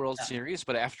winning the World Series,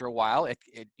 but after a while, it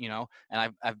and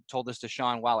I've told this to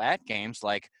Sean while at games,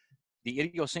 like the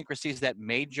idiosyncrasies that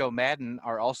made Joe Madden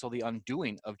are also the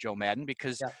undoing of Joe Madden,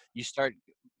 because you start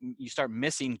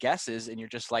missing guesses and you're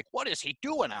just like, what is he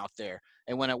doing out there?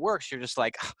 And when it works, you're just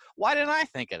like, why didn't I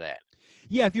think of that?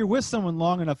 Yeah, if you're with someone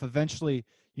long enough, eventually,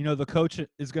 the coach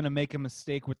is going to make a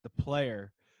mistake with the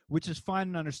player, which is fine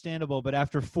and understandable. But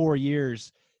after 4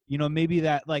 years, maybe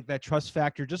that trust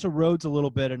factor just erodes a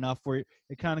little bit enough where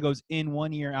it kind of goes in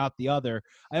one ear, out the other.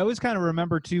 I always kind of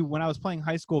remember too, when I was playing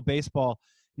high school baseball,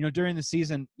 during the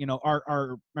season,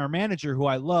 our manager, who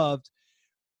I loved,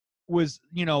 was,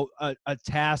 a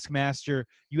taskmaster.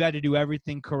 You had to do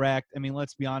everything correct. I mean,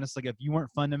 let's be honest, like if you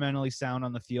weren't fundamentally sound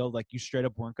on the field, like you straight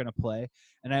up weren't going to play.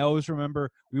 And I always remember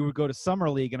we would go to summer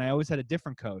league and I always had a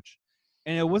different coach.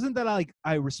 And it wasn't that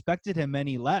I respected him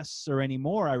any less or any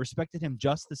more. I respected him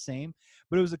just the same,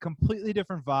 but it was a completely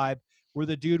different vibe where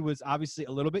the dude was obviously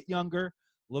a little bit younger,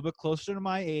 a little bit closer to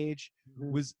my age.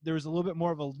 There was a little bit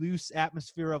more of a loose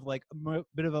atmosphere of like a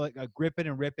bit of a grip it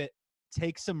and rip it,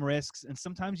 take some risks. And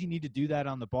sometimes you need to do that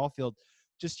on the ball field,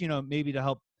 just, maybe to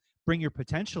help bring your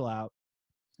potential out.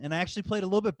 And I actually played a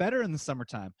little bit better in the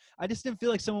summertime. I just didn't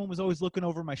feel like someone was always looking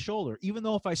over my shoulder, even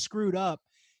though if I screwed up,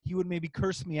 he would maybe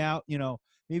curse me out,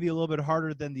 maybe a little bit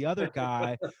harder than the other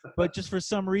guy. But just for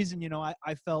some reason,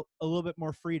 I felt a little bit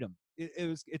more freedom.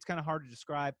 It's kind of hard to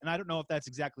describe. And I don't know if that's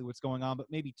exactly what's going on, but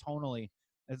maybe tonally,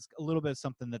 it's a little bit of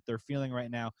something that they're feeling right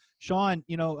now. Sean,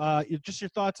 just your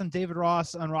thoughts on David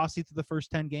Ross, on Rossi through the first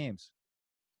 10 games.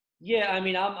 Yeah, I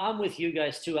mean, I'm with you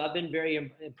guys too. I've been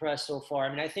very impressed so far. I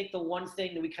mean, I think the one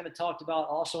thing that we kind of talked about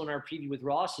also in our preview with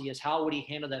Rossi is how would he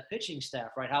handle that pitching staff,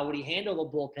 right? How would he handle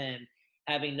the bullpen,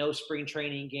 having no spring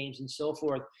training games and so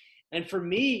forth? And for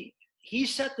me, he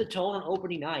set the tone on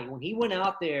opening night. When he went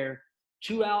out there,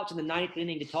 2 outs in the 9th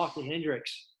inning to talk to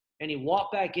Hendricks, and he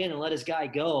walked back in and let his guy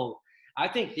go, I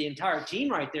think the entire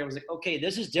team right there was like, okay,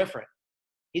 this is different.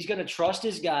 He's going to trust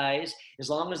his guys. As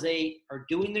long as they are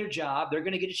doing their job, they're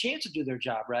going to get a chance to do their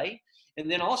job, right?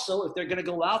 And then also, if they're going to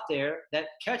go out there, that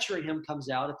catcher in him comes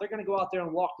out. If they're going to go out there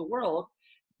and walk the world,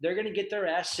 they're going to get their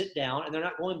ass sit down, and they're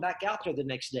not going back out there the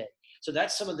next day. So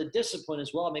that's some of the discipline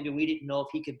as well. Maybe we didn't know if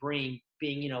he could bring,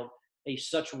 being, a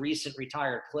such recent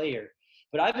retired player.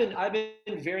 But I've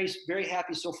been very, very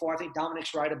happy so far. I think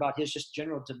Dominic's right about his just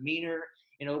general demeanor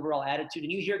and overall attitude.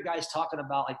 And you hear guys talking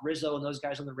about like Rizzo and those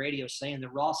guys on the radio saying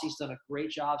that Rossi's done a great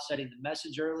job setting the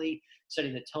message early,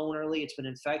 setting the tone early. It's been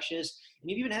infectious. And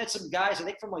you've even had some guys, I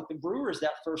think from like the Brewers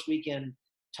that first weekend,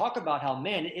 talk about how,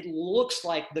 man, it looks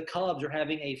like the Cubs are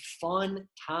having a fun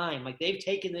time. Like they've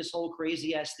taken this whole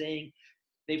crazy ass thing.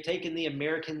 They've taken the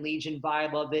American Legion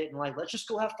vibe of it and like, let's just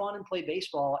go have fun and play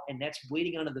baseball. And that's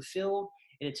bleeding onto the field,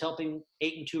 and it's helping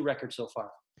 8-2 record so far.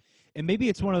 And maybe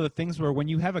it's one of the things where when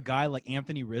you have a guy like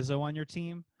Anthony Rizzo on your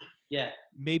team,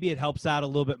 maybe it helps out a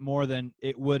little bit more than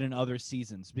it would in other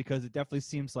seasons, because it definitely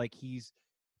seems like he's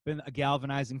been a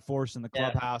galvanizing force in the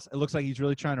clubhouse. It looks like he's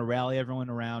really trying to rally everyone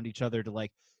around each other to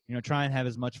try and have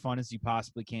as much fun as you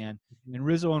possibly can. And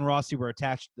Rizzo and Rossi were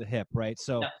attached to the hip, right?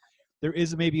 So there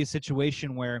is maybe a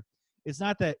situation where it's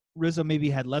not that Rizzo maybe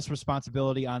had less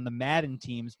responsibility on the Madden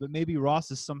teams, but maybe Ross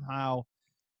has somehow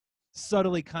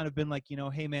subtly kind of been like,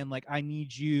 hey man, like I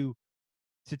need you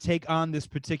to take on this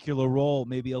particular role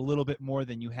maybe a little bit more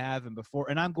than you have and before,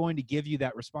 and I'm going to give you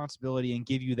that responsibility and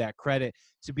give you that credit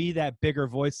to be that bigger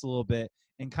voice a little bit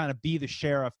and kind of be the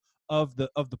sheriff of the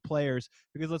players.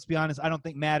 Because let's be honest, I don't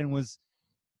think Madden was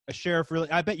a sheriff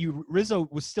really. I bet you Rizzo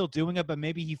was still doing it, but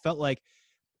maybe he felt like,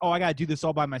 oh, I got to do this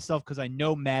all by myself because I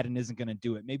know Madden isn't going to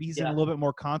do it. Maybe he's in a little bit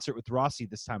more concert with Rossi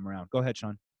this time around. Go ahead,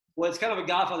 Sean. Well, it's kind of a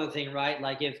Godfather thing, right?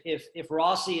 Like if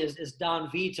Rossi is Don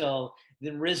Vito,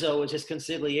 then Rizzo is his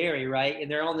consigliere, right? And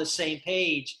they're on the same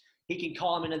page. He can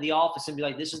call him into the office and be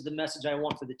like, this is the message I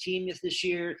want for the team this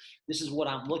year. This is what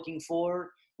I'm looking for.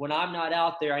 When I'm not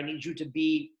out there, I need you to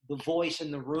be the voice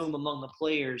in the room among the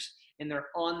players. And they're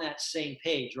on that same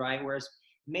page, right? Whereas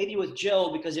maybe with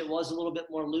Joe, because it was a little bit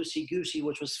more loosey-goosey,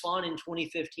 which was fun in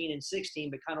 2015 and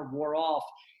 16, but kind of wore off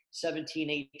 17,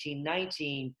 18,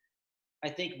 19, I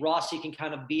think Rossi can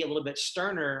kind of be a little bit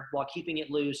sterner while keeping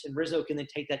it loose, and Rizzo can then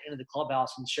take that into the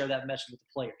clubhouse and share that message with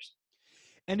the players.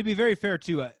 And to be very fair,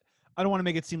 too, I don't want to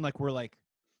make it seem like we're like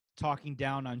talking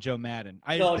down on Joe Madden.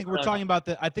 I No, think we're no, talking about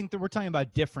I think that we're talking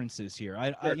about differences here.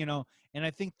 Sure. And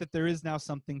I think that there is now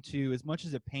something to, as much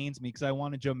as it pains me, because I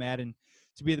wanted Joe Madden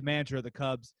to be the manager of the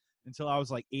Cubs until I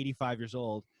was like 85 years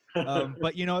old.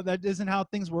 But that isn't how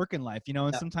things work in life, and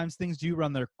Yeah. sometimes things do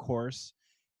run their course.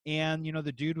 And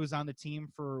the dude was on the team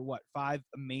for 5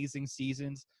 amazing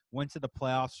seasons, went to the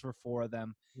playoffs for 4 of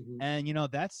them, Mhm.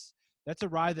 and that's a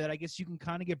ride that I guess you can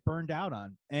kind of get burned out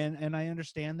on, and I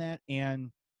understand that.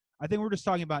 And I think we're just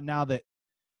talking about now that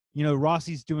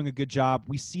Rossi's doing a good job.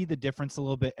 We see the difference a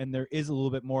little bit, and there is a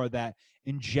little bit more of that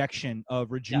injection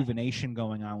of rejuvenation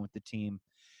going on with the team.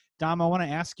 Dom, I want to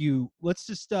ask you. Let's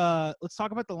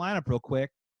talk about the lineup real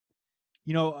quick.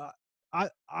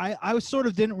 I was sort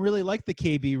of didn't really like the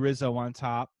KB Rizzo on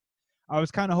top. I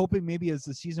was kind of hoping maybe as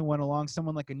the season went along,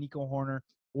 someone like a Nico Hoerner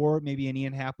or maybe an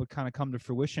Ian Happ would kind of come to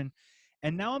fruition.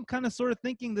 And now I'm kind of sort of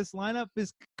thinking this lineup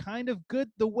is kind of good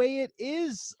the way it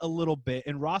is a little bit.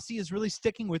 And Rossi is really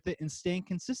sticking with it and staying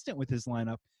consistent with his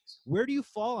lineup. Where do you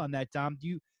fall on that, Dom?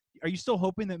 Are you still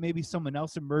hoping that maybe someone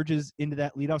else emerges into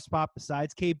that leadoff spot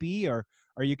besides KB, or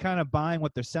are you kind of buying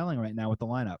what they're selling right now with the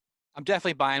lineup? I'm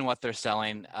definitely buying what they're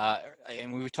selling.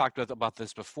 And we've talked about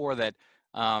this before that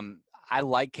I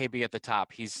like KB at the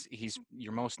top. He's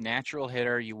your most natural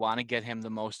hitter. You want to get him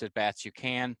the most at bats you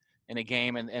can in a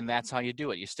game, and that's how you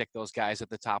do it. You stick those guys at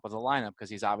the top of the lineup because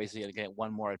he's obviously going to get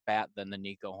one more at bat than the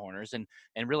Nico Hoerners. And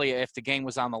really, if the game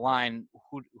was on the line,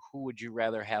 who would you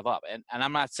rather have up? And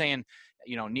I'm not saying,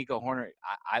 Nico Hoerner.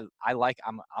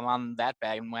 I'm on that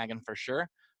bandwagon for sure.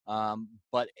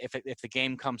 But if the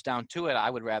game comes down to it, I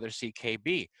would rather see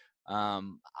KB.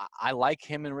 I like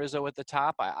him and Rizzo at the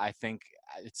top. I think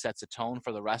it sets a tone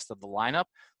for the rest of the lineup.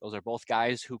 Those are both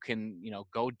guys who can,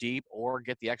 go deep or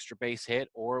get the extra base hit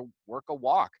or work a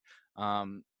walk.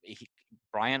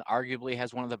 Brian arguably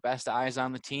has one of the best eyes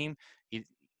on the team.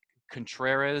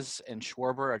 Contreras and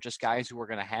Schwarber are just guys who are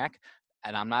going to hack,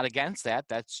 and I'm not against that.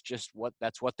 That's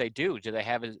what they do. Do they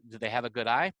have a good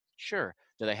eye? Sure.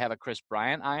 Do they have a Chris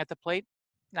Bryant eye at the plate?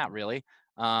 Not really.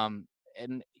 And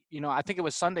I think it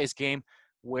was Sunday's game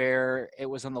where it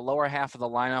was in the lower half of the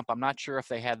lineup. I'm not sure if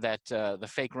they had that the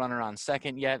fake runner on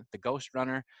second yet, the ghost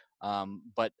runner,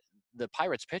 but the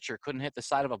Pirates pitcher couldn't hit the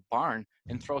side of a barn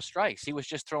and throw strikes. He was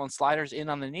just throwing sliders in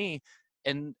on the knee,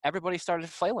 and everybody started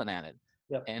flailing at it.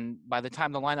 Yep. And by the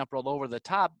time the lineup rolled over the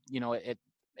top,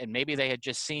 and maybe they had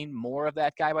just seen more of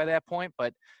that guy by that point,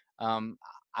 but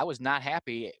I was not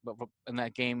happy. But in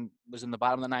that game was in the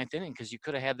bottom of the 9th inning because you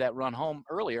could have had that run home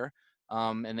earlier.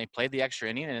 And they played the extra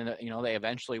inning, and they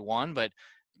eventually won. But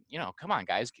come on,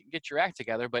 guys, get your act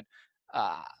together. But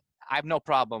I have no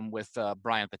problem with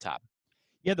Brian at the top.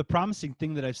 Yeah, the promising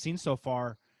thing that I've seen so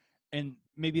far, and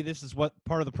maybe this is what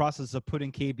part of the process of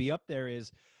putting KB up there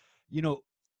is,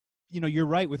 you're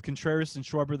right with Contreras and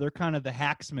Schwarber. They're kind of the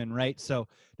hacksmen, right? So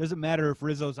it doesn't matter if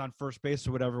Rizzo's on first base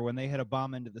or whatever. When they hit a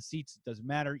bomb into the seats, it doesn't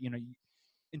matter.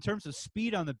 In terms of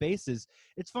speed on the bases,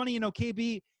 it's funny,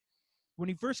 KB, when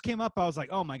he first came up, I was like,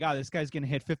 oh my God, this guy's going to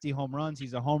hit 50 home runs.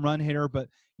 He's a home run hitter, but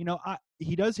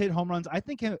he does hit home runs. I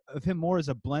think of him more as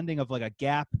a blending of like a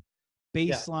gap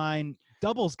baseline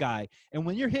doubles guy. And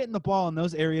when you're hitting the ball in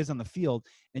those areas on the field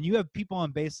and you have people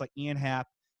on base like Ian Happ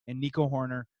and Nico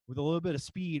Hoerner with a little bit of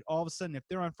speed, all of a sudden, if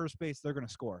they're on first base, they're going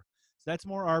to score. So that's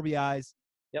more RBIs.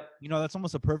 Yep. That's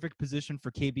almost a perfect position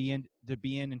for KB to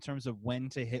be in terms of when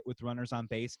to hit with runners on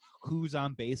base, who's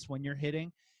on base when you're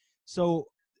hitting. So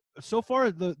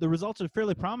far, the results are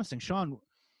fairly promising. Sean,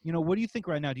 what do you think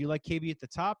right now? Do you like KB at the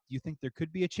top? Do you think there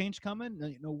could be a change coming?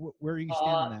 Where are you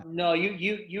standing on that? No,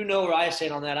 you know where I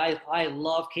stand on that. I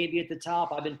love KB at the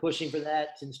top. I've been pushing for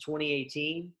that since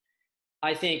 2018.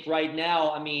 I think right now,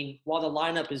 while the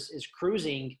lineup is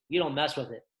cruising, you don't mess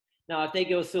with it. Now, if they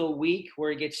go through a week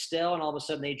where it gets stale and all of a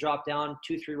sudden they drop down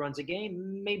 2-3 runs a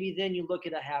game, maybe then you look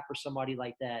at a Happ or somebody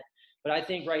like that. But I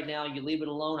think right now you leave it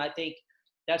alone. I think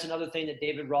that's another thing that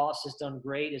David Ross has done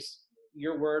great is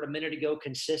your word a minute ago,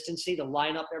 consistency. The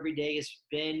lineup every day has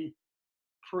been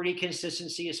pretty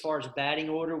consistency as far as batting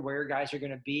order, where guys are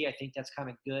going to be. I think that's kind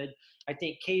of good. I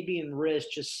think KB and Riz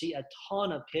just see a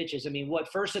ton of pitches.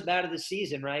 First at bat of the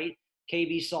season, right?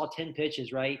 KB saw 10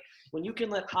 pitches, right? When you can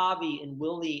let Javi and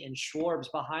Willie and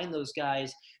Schwarbs behind those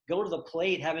guys go to the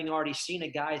plate, having already seen a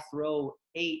guy throw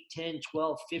 8, 10,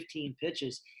 12, 15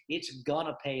 pitches, it's going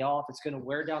to pay off. It's going to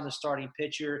wear down the starting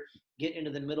pitcher, get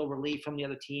into the middle relief from the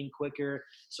other team quicker.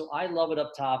 So I love it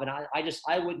up top, and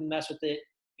I wouldn't mess with it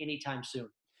anytime soon.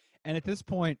 And at this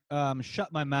point,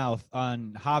 shut my mouth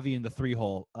on Javi in the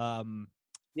 3-hole.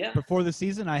 Before the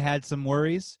season, I had some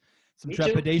worries, some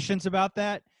trepidations about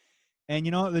that. And,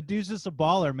 the dude's just a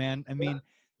baller, man.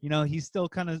 He still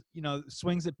kind of,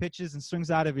 swings at pitches and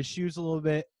swings out of his shoes a little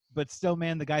bit, but still,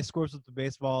 man, the guy scores with the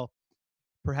baseball,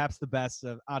 perhaps the best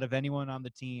out of anyone on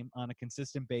the team on a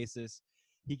consistent basis.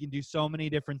 He can do so many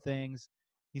different things.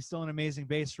 He's still an amazing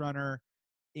base runner.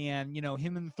 And,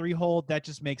 him in the 3-hole, that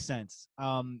just makes sense.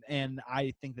 And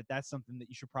I think that that's something that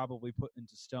you should probably put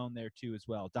into stone there too as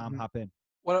well. Dom, hop in.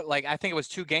 Well, like I think it was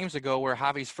 2 games ago where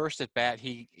Javi's first at bat,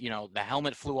 he, the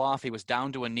helmet flew off. He was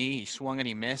down to a knee. He swung and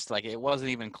he missed. Like it wasn't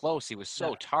even close. He was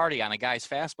so tardy on a guy's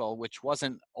fastball, which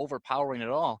wasn't overpowering at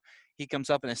all. He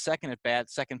comes up in his second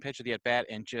pitch of the at bat,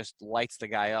 and just lights the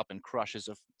guy up and crushes.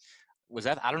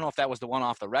 I don't know if that was the one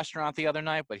off the restaurant the other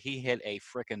night, but he hit a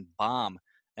freaking bomb,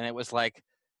 and it was like,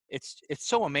 it's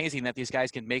so amazing that these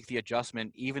guys can make the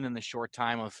adjustment even in the short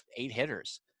time of 8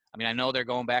 hitters. I mean, I know they're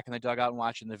going back in the dugout and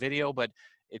watching the video, but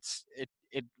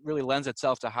it really lends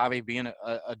itself to Javi being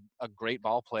a great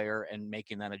ball player and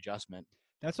making that adjustment.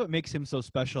 That's what makes him so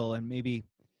special, and maybe,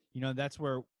 that's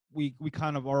where we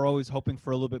kind of are always hoping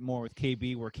for a little bit more with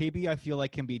KB, where KB I feel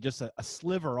like can be just a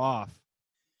sliver off,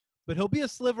 but he'll be a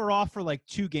sliver off for like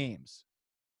 2 games.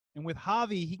 And with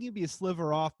Javi, he can be a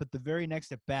sliver off, but the very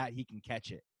next at bat, he can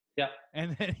catch it. Yeah.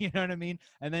 And then, you know what I mean?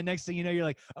 And then next thing you know, you're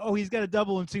like, oh, he's got a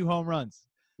double and 2 home runs.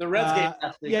 The Reds game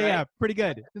last week, right? Yeah, pretty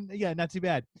good. Yeah, not too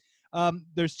bad.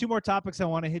 There's 2 more topics I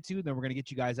want to hit to, then we're going to get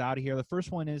you guys out of here. The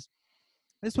first one is,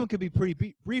 this one could be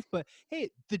pretty brief, but hey,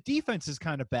 the defense is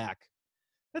kind of back.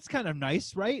 That's kind of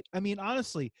nice, right? I mean,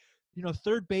 honestly,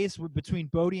 third base between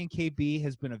Bodie and KB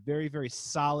has been a very, very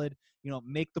solid,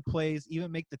 make the plays,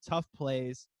 even make the tough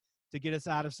plays to get us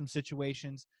out of some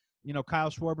situations. Kyle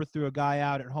Schwarber threw a guy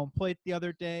out at home plate the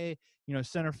other day.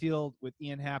 Center field with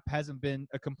Ian Happ hasn't been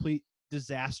a complete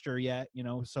disaster yet,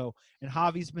 so, and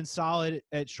Javi's been solid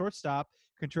at shortstop.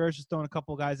 Contreras just throwing a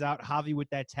couple guys out. Javi with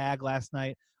that tag last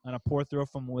night on a poor throw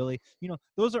from Willie.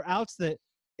 Those are outs that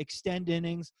extend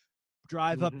innings,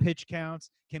 drive up pitch counts,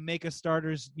 can make a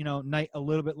starter's, night a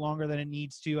little bit longer than it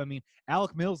needs to. I mean,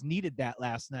 Alec Mills needed that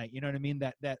last night. You know what I mean?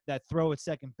 That throw at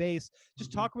second base.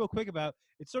 Just talk real quick about,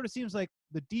 it sort of seems like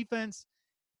the defense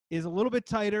is a little bit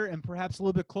tighter and perhaps a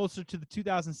little bit closer to the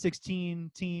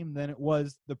 2016 team than it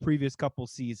was the previous couple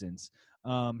seasons.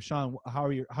 Sean, how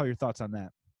are your thoughts on that?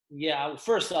 Yeah,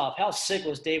 first off, how sick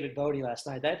was David Bodie last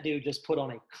night? That dude just put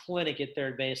on a clinic at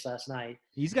third base last night.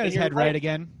 He's got his head right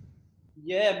again.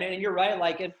 Yeah, man, and you're right.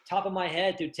 Like, at top of my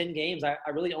head through 10 games, I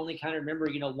really only kind of remember,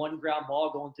 1 ground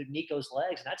ball going through Nico's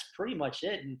legs, and that's pretty much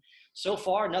it. And so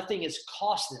far, nothing has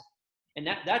cost them. And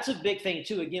that's a big thing,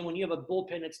 too. Again, when you have a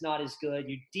bullpen that's not as good,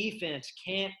 your defense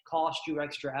can't cost you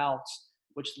extra outs,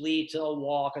 which lead to a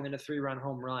walk and then a 3-run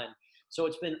home run. So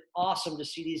it's been awesome to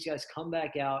see these guys come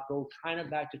back out, go kind of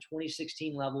back to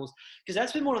 2016 levels, because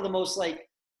that's been one of the most, like,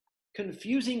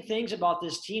 confusing things about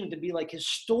this team, to be like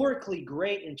historically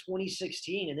great in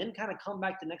 2016 and then kind of come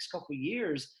back the next couple of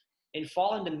years and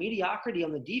fall into mediocrity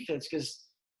on the defense, because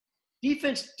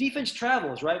defense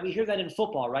travels, right? We hear that in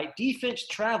football, right? Defense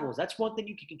travels. That's one thing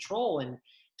you can control. And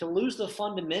to lose the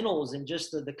fundamentals and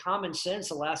just the common sense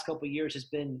the last couple of years has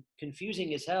been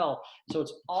confusing as hell. So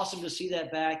it's awesome to see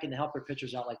that back and to help our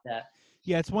pitchers out like that.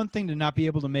 Yeah, it's one thing to not be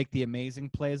able to make the amazing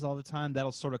plays all the time.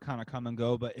 That'll sort of kind of come and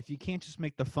go. But if you can't just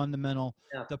make the fundamental,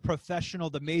 the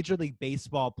professional, the Major League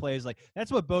Baseball plays, like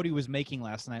that's what Bodie was making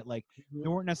last night. Like they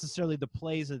weren't necessarily the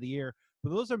plays of the year,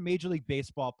 but those are Major League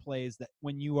Baseball plays that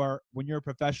when you're a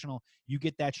professional, you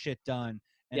get that shit done.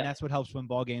 And that's what helps win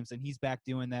ball games. And he's back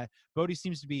doing that. Bodie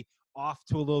seems to be off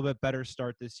to a little bit better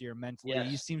start this year mentally.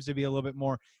 He seems to be a little bit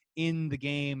more in the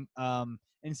game.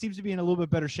 And seems to be in a little bit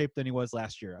better shape than he was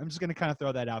last year. I'm just going to kind of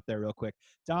throw that out there real quick.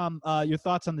 Dom, your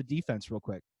thoughts on the defense real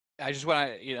quick. I just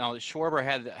want to, Schwarber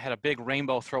had a big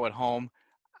rainbow throw at home.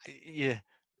 You're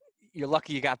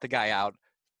lucky you got the guy out.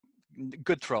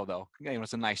 Good throw, though. It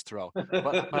was a nice throw.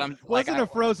 But I'm wasn't a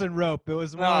frozen rope. It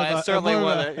was more no, of it certainly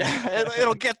wasn't.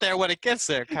 It'll get there when it gets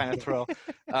there kind of throw.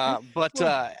 But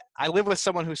I live with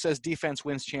someone who says defense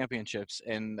wins championships.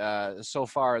 And so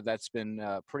far that's been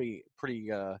pretty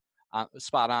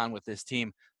spot on with this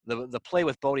team. The play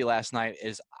with Bodie last night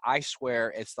is, I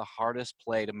swear, it's the hardest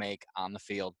play to make on the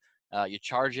field. You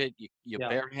charge it, you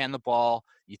barehand the ball,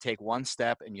 you take one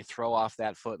step, and you throw off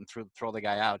that foot and throw the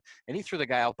guy out. And he threw the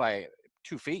guy out by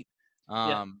 2 feet.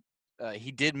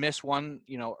 He did miss one,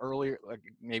 earlier, like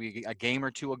maybe a game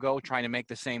or two ago, trying to make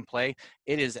the same play.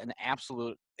 It is an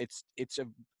absolute. It's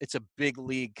a big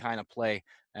league kind of play,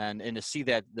 and to see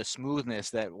that the smoothness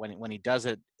that when he does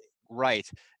it right,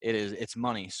 it's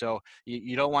money. So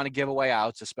you don't want to give away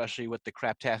outs, especially with the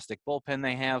craptastic bullpen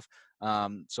they have.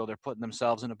 So they're putting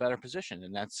themselves in a better position,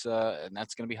 and that's going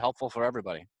to be helpful for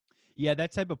everybody. Yeah,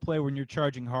 that type of play when you're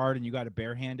charging hard and you got to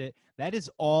barehand it, that is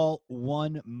all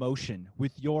one motion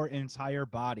with your entire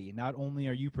body. Not only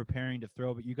are you preparing to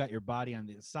throw, but you got your body on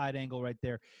the side angle right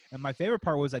there. And my favorite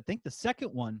part was, I think the second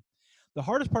one, the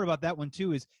hardest part about that one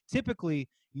too is typically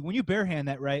when you barehand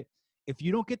that, right, if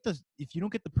you don't get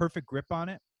the perfect grip on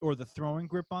it or the throwing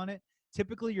grip on it,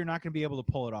 typically you're not going to be able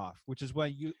to pull it off, which is why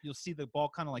you'll see the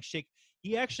ball kind of like shake.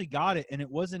 He actually got it and it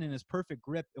wasn't in his perfect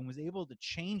grip and was able to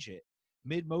change it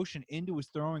mid-motion into his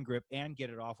throwing grip and get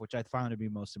it off, which I found to be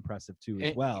most impressive too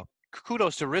as well.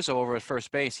 Kudos to Rizzo over at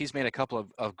first base. He's made a couple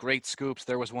of great scoops.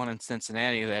 There was one in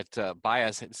Cincinnati that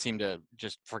Baez seemed to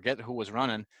just forget who was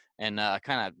running and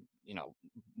kind of,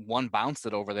 one bounced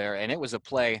it over there. And it was a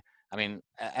play. I mean,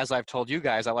 as I've told you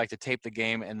guys, I like to tape the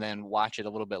game and then watch it a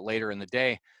little bit later in the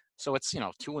day. So it's 2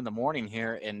 a.m.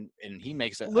 here, and he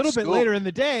makes a little bit later in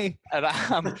the day, and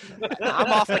I'm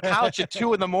off the couch at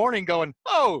 2 a.m. going,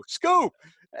 oh, scoop,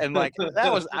 and like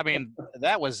that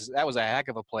was a heck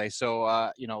of a play.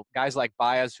 So guys like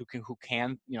Baez who can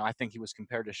I think he was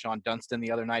compared to Sean Dunston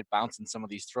the other night, bouncing some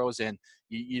of these throws in.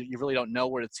 You really don't know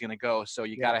where it's going to go, so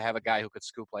you got to have a guy who could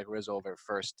scoop like Rizzo over at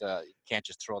first. You can't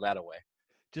just throw that away.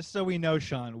 Just so we know,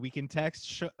 Sean, we can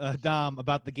text Dom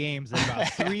about the games at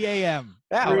about 3 a.m.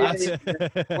 Yeah,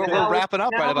 we're wrapping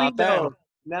up right about that.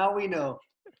 Now we know.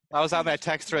 I was on that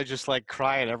text thread just like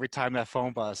crying every time that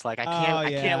phone buzzed. Like I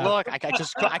can't look. I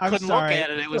couldn't look at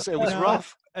it. It was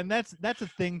rough. And that's a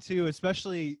thing too,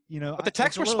 especially But the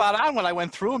texts were spot on when I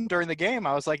went through them during the game.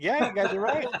 I was like, yeah, you guys are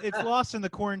right. It's lost in the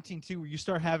quarantine too, where you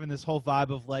start having this whole vibe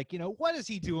of like, what is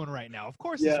he doing right now? Of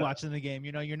course he's watching the game.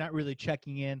 You're not really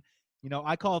checking in.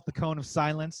 I call it the cone of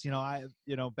silence.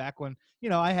 Back when,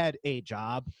 I had a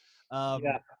job,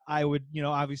 I would,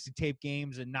 obviously tape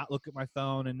games and not look at my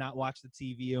phone and not watch the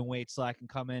TV and wait till I can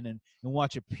come in and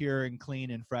watch it pure and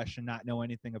clean and fresh and not know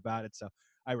anything about it. So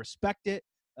I respect it.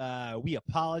 We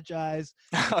apologize.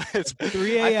 It's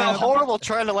 3 a.m. I felt horrible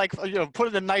trying to put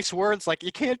it in nice words. Like,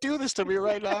 you can't do this to me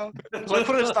right now. So I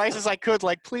put it as nice as I could.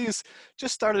 Like, please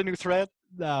just start a new thread.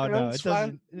 No, it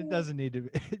doesn't. It doesn't need to.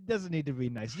 It doesn't need to be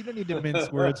nice. You don't need to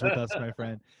mince words with us, my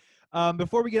friend.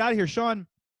 Before we get out of here, Sean,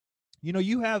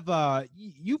 you have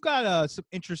you've got some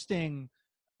interesting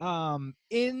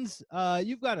ins.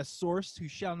 You've got a source who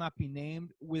shall not be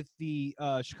named with the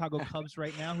Chicago Cubs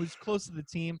right now, who's close to the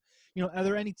team. Are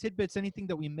there any tidbits, anything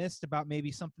that we missed about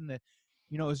maybe something that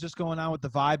is just going on with the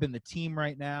vibe in the team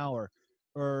right now,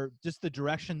 or just the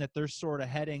direction that they're sort of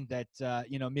heading that,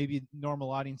 maybe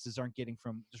normal audiences aren't getting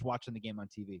from just watching the game on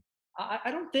TV?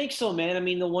 I don't think so, man. I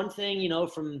mean, the one thing,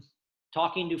 from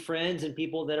talking to friends and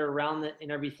people that are around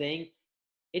and everything,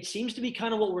 it seems to be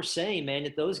kind of what we're saying, man,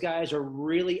 that those guys are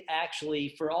really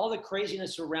actually, for all the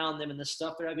craziness around them and the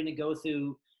stuff they're having to go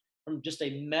through from just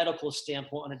a medical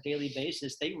standpoint on a daily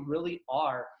basis, they really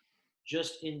are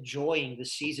just enjoying the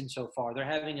season so far. They're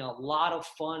having a lot of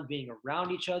fun being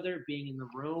around each other, being in the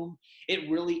room. It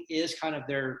really is kind of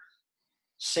their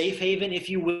safe haven, if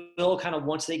you will, kind of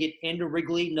once they get into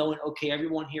Wrigley, knowing, okay,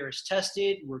 everyone here is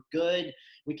tested, we're good,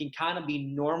 we can kind of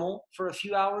be normal for a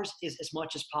few hours as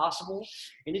much as possible.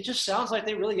 And it just sounds like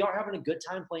they really are having a good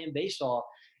time playing baseball.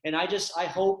 And I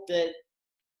hope that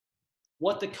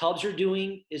what the Cubs are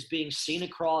doing is being seen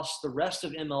across the rest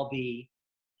of MLB,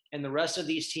 and the rest of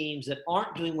these teams that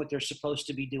aren't doing what they're supposed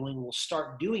to be doing will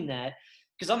start doing that,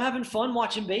 because I'm having fun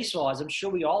watching baseball, as I'm sure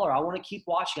we all are. I want to keep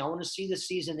watching. I want to see the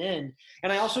season end.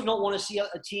 And I also don't want to see a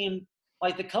team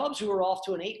like the Cubs, who are off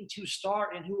to an 8-2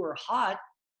 start and who are hot,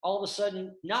 all of a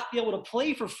sudden not be able to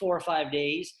play for 4 or 5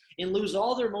 days and lose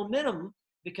all their momentum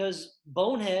because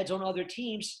boneheads on other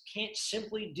teams can't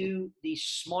simply do the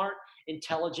smart,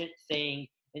 intelligent thing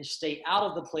and stay out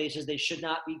of the places they should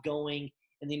not be going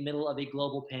in the middle of a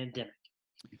global pandemic.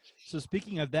 So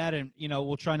speaking of that, and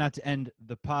we'll try not to end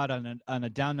the pod on a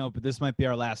down note, but this might be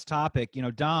our last topic.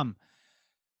 Dom,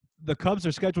 the Cubs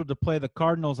are scheduled to play the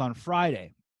Cardinals on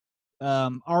Friday.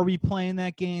 Are we playing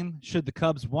that game? Should the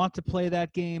Cubs want to play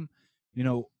that game?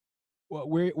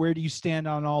 Where do you stand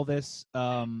on all this?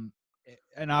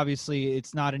 And obviously,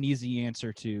 it's not an easy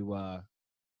answer to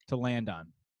land on.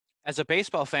 As a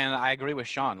baseball fan, I agree with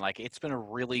Sean. Like, it's been a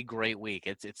really great week.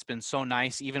 It's been so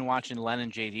nice, even watching Len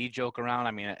and JD joke around.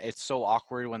 I mean, it's so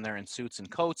awkward when they're in suits and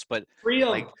coats, but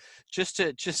like just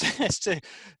to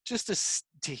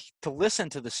listen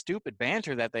to the stupid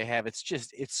banter that they have, it's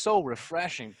so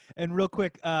refreshing. And real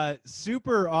quick,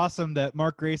 super awesome that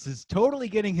Mark Grace is totally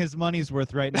getting his money's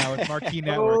worth right now with Marquee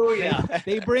Network. Oh yeah,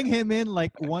 they bring him in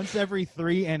like once every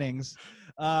 3 innings.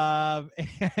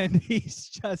 And he's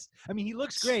just, I mean, he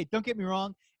looks great. Don't get me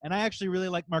wrong. And I actually really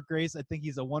like Mark Grace. I think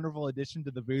he's a wonderful addition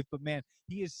to the booth. But man,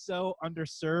 he is so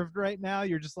underserved right now.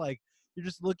 You're just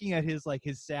looking at his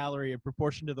salary in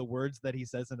proportion to the words that he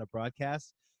says in a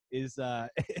broadcast. Is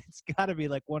it's got to be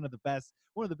like one of the best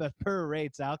per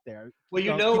rates out there.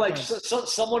 Well,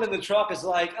 someone in the truck is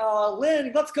like,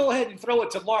 Lynn, let's go ahead and throw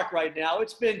it to Mark right now.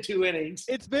 It's been 2 innings.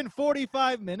 It's been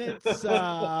 45 minutes.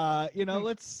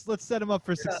 Let's set him up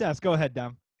for success. Go ahead,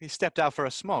 Dom. He stepped out for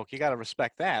a smoke. You got to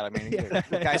respect that. I mean,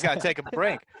 the guy's got to take a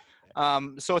break.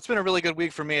 So it's been a really good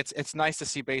week for me. It's nice to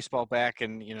see baseball back,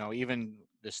 and even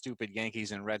the stupid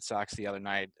Yankees and Red Sox the other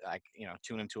night. I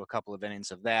tuned into a couple of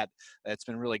innings of that. It's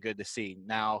been really good to see.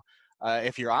 Now,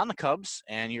 if you're on the Cubs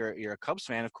and you're a Cubs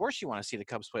fan, of course you want to see the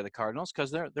Cubs play the Cardinals because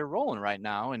they're rolling right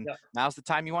now, and now's the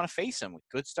time you want to face them with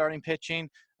good starting pitching,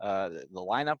 the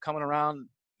lineup coming around.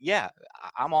 Yeah,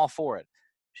 I'm all for it.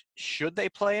 Should they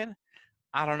play it?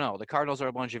 I don't know. The Cardinals are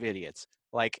a bunch of idiots.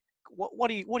 Like,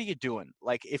 what are you doing?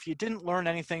 Like, if you didn't learn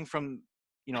anything from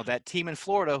that team in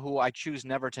Florida who I choose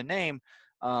never to name,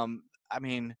 I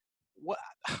mean, what?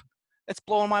 It's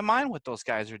blowing my mind what those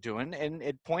guys are doing, and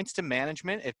it points to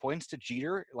management. It points to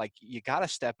Jeter. Like, you got to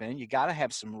step in. You got to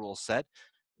have some rules set.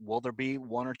 Will there be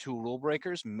one or two rule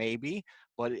breakers? Maybe,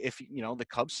 but if the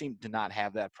Cubs seem to not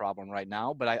have that problem right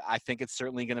now, but I think it's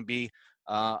certainly going to be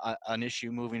an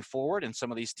issue moving forward. And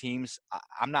some of these teams,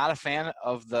 I'm not a fan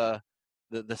of the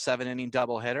 7-inning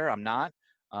doubleheader. I'm not.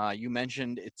 You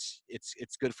mentioned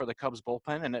it's good for the Cubs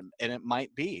bullpen, and it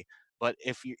might be. But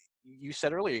if you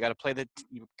said earlier, you got to play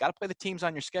the teams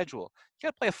on your schedule. You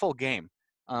got to play a full game,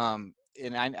 and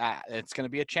it's going to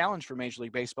be a challenge for Major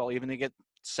League Baseball even to get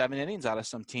 7 innings out of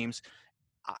some teams.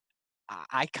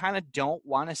 I kind of don't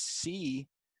want to see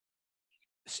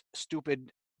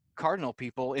stupid Cardinal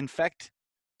people infect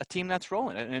a team that's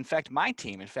rolling, and in fact, my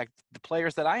team, in fact, the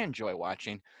players that I enjoy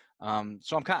watching.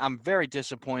 So I'm very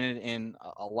disappointed in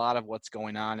a lot of what's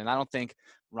going on, and I don't think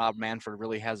Rob Manfred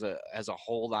really has a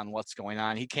hold on what's going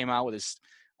on. He came out with his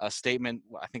statement,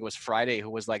 I think it was Friday, who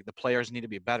was like, the players need to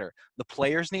be better. The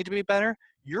players need to be better.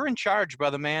 You're in charge,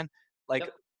 brother man. Like,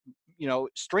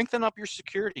 strengthen up your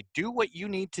security. Do what you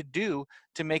need to do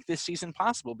to make this season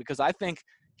possible, because I think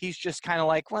he's just kind of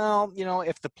like, well,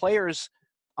 if the players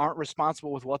aren't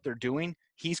responsible with what they're doing,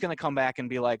 he's going to come back and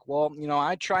be like, well,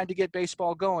 I tried to get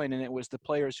baseball going and it was the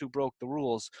players who broke the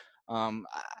rules.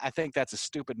 I think that's a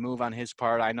stupid move on his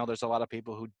part. I know there's a lot of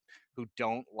people who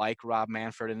don't like Rob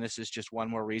Manfred, and this is just one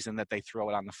more reason that they throw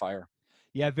it on the fire.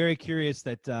 Yeah, very curious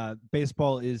that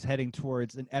baseball is heading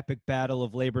towards an epic battle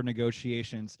of labor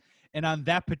negotiations. And on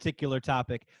that particular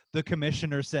topic, the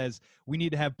commissioner says we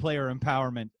need to have player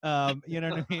empowerment. You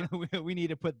know what I mean? We need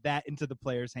to put that into the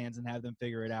players' hands and have them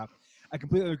figure it out. I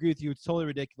completely agree with you. It's totally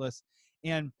ridiculous.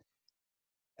 And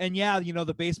yeah,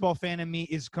 the baseball fan in me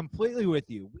is completely with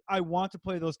you. I want to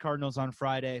play those Cardinals on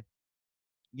Friday.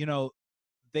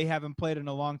 They haven't played in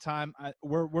a long time.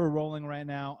 We're rolling right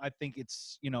now. I think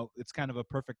it's kind of a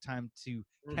perfect time to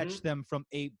catch them from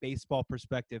a baseball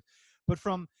perspective, but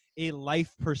from a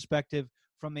life perspective,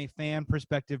 from a fan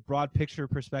perspective, broad picture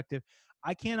perspective,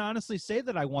 I can't honestly say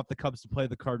that I want the Cubs to play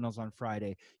the Cardinals on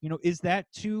Friday. Is that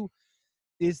too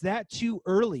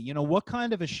early? What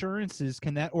kind of assurances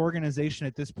can that organization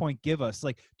at this point give us?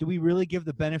 Like, do we really give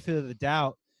the benefit of the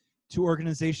doubt to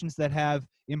organizations that have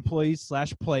employees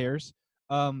 / players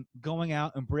going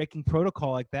out and breaking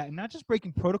protocol like that, and not just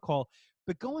breaking protocol,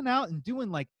 but going out and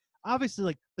doing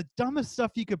obviously the dumbest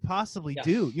stuff you could possibly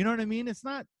do. You know what I mean? It's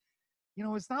not,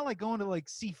 it's not like going to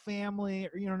see family,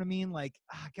 or you know what I mean?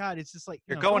 God, it's just like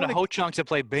you're going to Ho Chunk to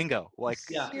play bingo.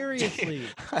 Seriously.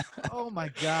 Oh my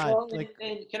God. Well,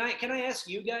 and can I ask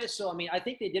you guys? So I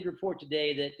think they did report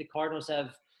today that the Cardinals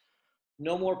have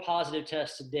no more positive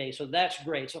tests today. So that's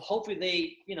great. So hopefully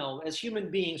they, as human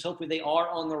beings, hopefully they are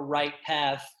on the right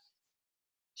path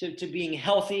to being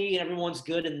healthy and everyone's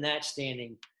good in that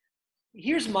standing.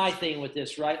 Here's my thing with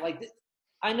this, right?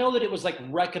 I know that it was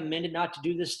recommended not to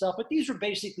do this stuff, but these were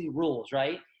basically rules,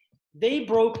 right? They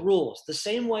broke rules the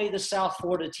same way the South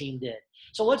Florida team did.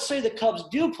 So let's say the Cubs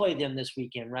do play them this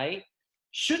weekend, right?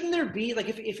 Shouldn't there be,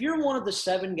 if you're one of the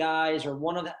 7 guys or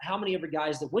one of how many ever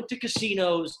guys that went to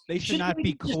casinos, they should not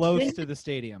be close to the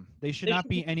stadium. They should not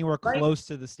be anywhere close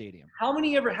to the stadium. How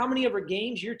many ever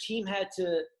games your team had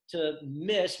to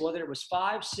miss, whether it was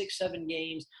 5, 6, 7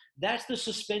 games, that's the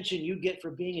suspension you get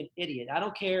for being an idiot. I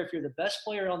don't care if you're the best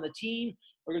player on the team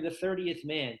or you're the 30th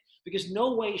man, because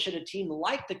no way should a team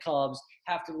like the Cubs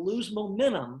have to lose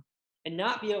momentum and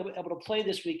not be able to play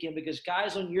this weekend because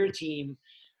guys on your team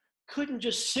couldn't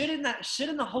just sit in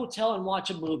the hotel and watch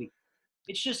a movie.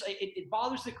 It's just it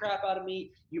bothers the crap out of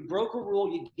me. You broke a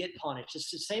rule, you get punished.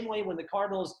 It's the same way when the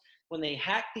Cardinals when they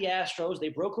hacked the Astros, they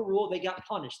broke a rule, they got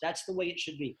punished. That's the way it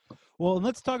should be. Well, and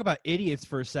let's talk about idiots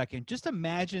for a second. Just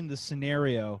imagine the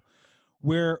scenario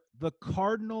where the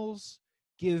Cardinals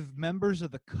give members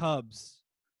of the Cubs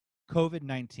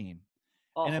COVID-19.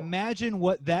 And imagine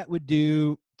what that would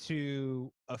do to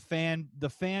the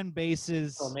fan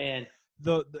bases. Oh man,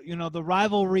 the the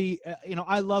rivalry.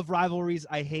 I love rivalries.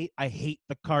 I hate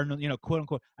the Cardinals. Quote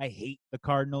unquote, I hate the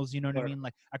Cardinals. You know what I mean?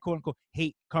 Like I quote unquote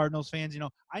hate Cardinals fans.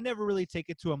 I never really take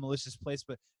it to a malicious place,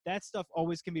 but that stuff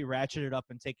always can be ratcheted up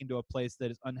and taken to a place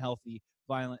that is unhealthy,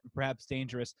 violent, and perhaps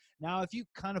dangerous. Now, if you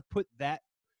kind of put that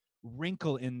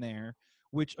wrinkle in there,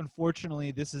 which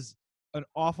unfortunately this is an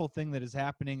awful thing that is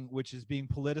happening, which is being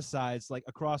politicized like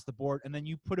across the board, and then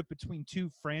you put it between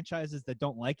two franchises that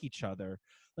don't like each other.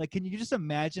 Like, can you just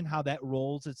imagine how that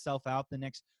rolls itself out the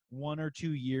next 1 or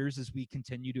 2 years as we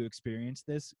continue to experience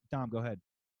this? Dom, go ahead.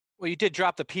 Well, you did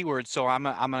drop the P word, so I'm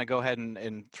going to go ahead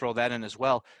and throw that in as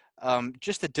well.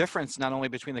 Just the difference not only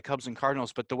between the Cubs and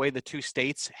Cardinals, but the way the two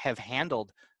states have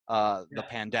handled the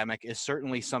pandemic is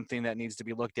certainly something that needs to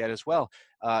be looked at as well.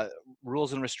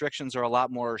 Rules and restrictions are a lot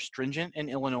more stringent in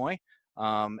Illinois,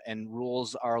 and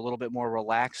rules are a little bit more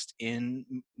relaxed in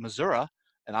Missouri.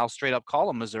 And I'll straight up call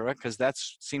them Missouri because that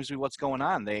seems to be what's going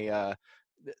on.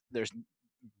 There's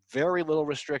very little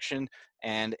restriction,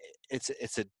 and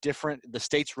the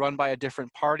state's run by a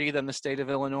different party than the state of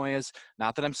Illinois is.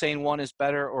 Not that I'm saying one is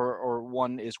better or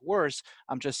one is worse.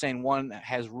 I'm just saying one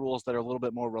has rules that are a little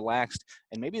bit more relaxed,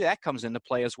 and maybe that comes into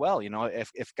play as well.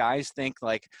 If guys think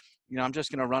like, I'm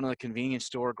just going to run to the convenience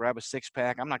store, grab a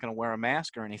 6-pack, I'm not going to wear a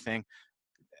mask or anything.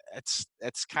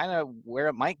 That's kind of where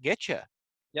it might get you.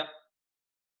 Yep.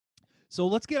 So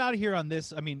let's get out of here on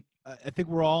this. I mean, I think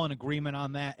we're all in agreement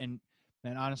on that, and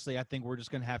honestly, I think we're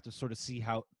just going to have to sort of see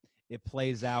how it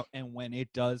plays out. And when it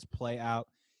does play out,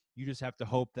 you just have to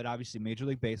hope that obviously Major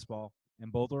League Baseball and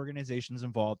both organizations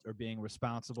involved are being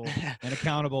responsible and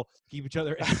accountable, keep each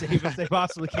other as safe as they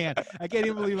possibly can. I can't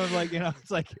even believe I'm like,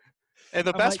 it's like. And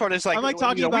the best part is like, I'm like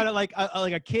talking about it like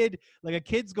a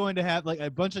kid's going to have like a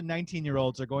bunch of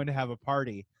 19-year-olds are going to have a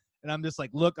party. And I'm just like,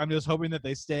 look, I'm just hoping that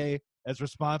they stay as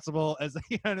responsible as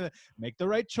make the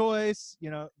right choice.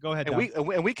 Go ahead.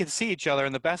 And we can see each other.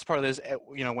 And the best part of this,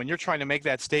 when you're trying to make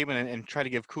that statement and try to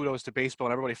give kudos to baseball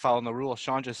and everybody following the rules,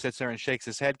 Sean just sits there and shakes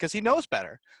his head because he knows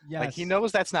better. Yes. Like he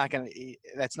knows that's not going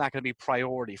to be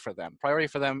priority for them. Priority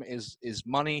for them is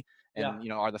money.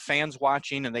 And, are the fans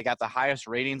watching, and they got the highest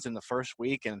ratings in the first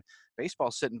week, and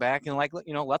baseball's sitting back and like, let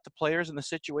the players in the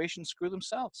situation screw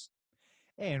themselves.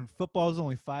 Hey, and football is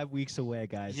only 5 weeks away,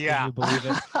 guys. Yeah. Can you believe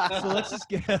it? So let's just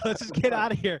get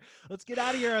out of here. Let's get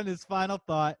out of here on this final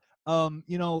thought.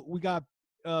 We got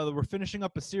we're finishing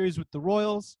up a series with the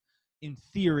Royals. In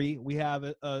theory, we have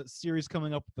a series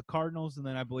coming up with the Cardinals, and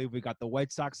then I believe we got the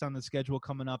White Sox on the schedule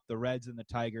coming up, the Reds and the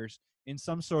Tigers in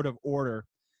some sort of order.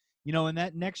 In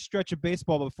that next stretch of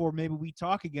baseball before maybe we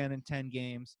talk again in 10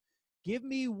 games, give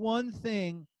me one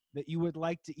thing that you would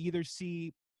like to either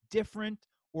see different,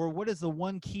 or what is the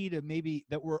one key to maybe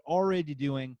that we're already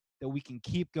doing that we can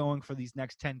keep going for these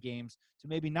next 10 games to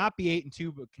maybe not be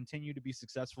 8-2, but continue to be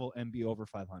successful and be over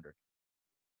 500?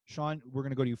 Sean, we're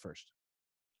going to go to you first.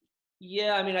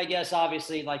 Yeah, I mean, I guess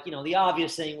obviously, like, the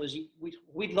obvious thing was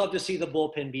we'd love to see the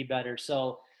bullpen be better.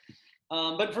 So,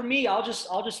 but for me, I'll just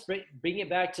bring it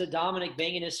back to Dominic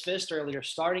banging his fist earlier.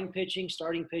 Starting pitching.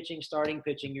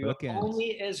 You're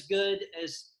only as good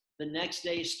as the next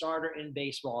day's starter in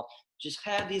baseball. Just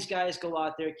have these guys go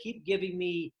out there, keep giving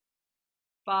me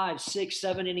 5, 6,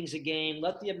 7 innings a game.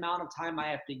 Let the amount of time I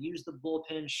have to use the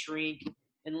bullpen shrink,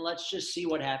 and let's just see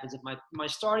what happens. If my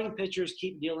starting pitchers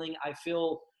keep dealing, I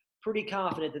feel pretty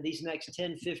confident that these next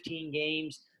 10, 15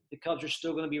 games, the Cubs are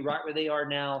still going to be right where they are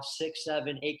now, 6,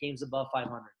 7, 8 games above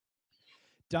 500.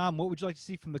 Dom, what would you like to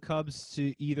see from the Cubs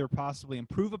to either possibly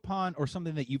improve upon or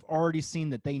something that you've already seen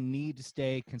that they need to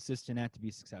stay consistent at to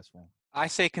be successful? I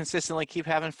say consistently keep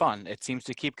having fun. It seems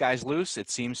to keep guys loose. It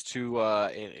seems to,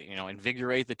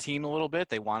 invigorate the team a little bit.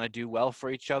 They want to do well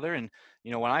for each other. And,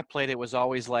 when I played, it was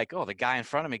always like, oh, the guy in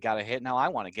front of me got a hit. Now I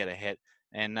want to get a hit.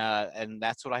 And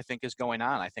that's what I think is going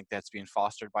on. I think that's being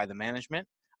fostered by the management.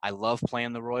 I love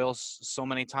playing the Royals so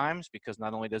many times because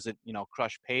not only does it,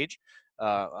 crush Paige,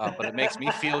 but it makes me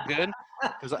feel good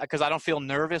because I don't feel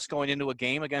nervous going into a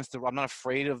game I'm not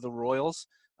afraid of the Royals.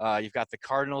 You've got the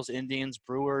Cardinals, Indians,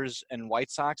 Brewers, and White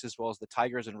Sox, as well as the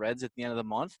Tigers and Reds at the end of the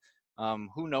month.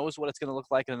 Who knows what it's going to look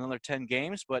like in another 10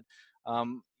 games, but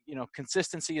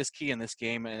consistency is key in this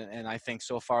game, and I think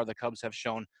so far the Cubs have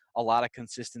shown a lot of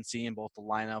consistency in both the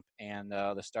lineup and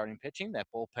the starting pitching. That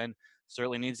bullpen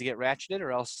certainly needs to get ratcheted,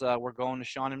 or else we're going to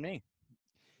Sean and me.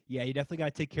 Yeah, you definitely got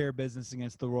to take care of business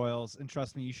against the Royals. And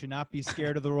trust me, you should not be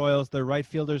scared of the Royals. Their right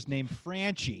fielder's named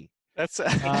Franchi. That's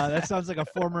that sounds like a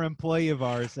former employee of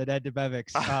ours at Ed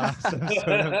DeBevick's. Some sort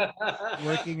of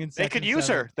working in. They could use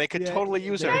her. They could totally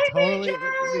use her. They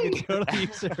could totally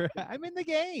use her. I'm in the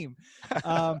game.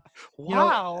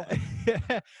 Wow.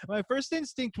 My first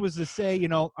instinct was to say,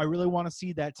 I really want to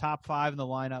see that top 5 in the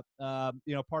lineup.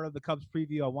 Part of the Cubs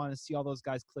preview, I want to see all those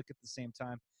guys click at the same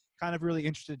time. Kind of really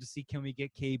interested to see, can we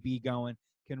get KB going?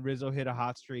 Can Rizzo hit a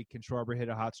hot streak? Can Schwarber hit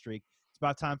a hot streak? It's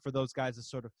about time for those guys to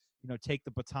sort of, take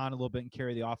the baton a little bit and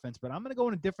carry the offense. But I'm going to go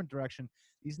in a different direction.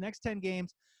 These next 10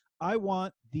 games, I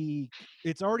want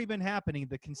it's already been happening,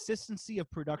 the consistency of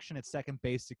production at second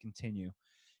base to continue.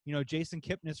 Jason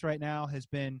Kipnis right now has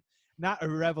been not a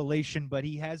revelation, but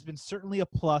he has been certainly a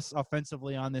plus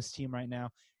offensively on this team right now.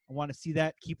 I want to see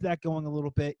that, keep that going a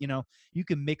little bit. You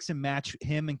can mix and match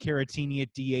him and Caratini at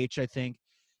DH, I think.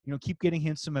 Keep getting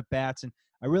him some at-bats. And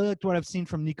I really liked what I've seen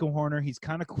from Nico Horner. He's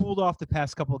kind of cooled off the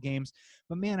past couple of games.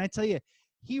 But, man, I tell you,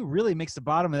 he really makes the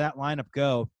bottom of that lineup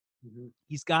go. Mm-hmm.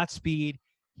 He's got speed.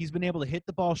 He's been able to hit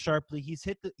the ball sharply. He's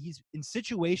in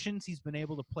situations he's been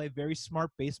able to play very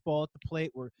smart baseball at the plate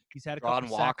where he's had a couple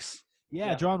walks.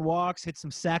 Drawn walks, hit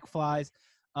some sac flies.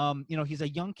 He's a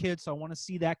young kid, so I want to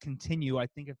see that continue. I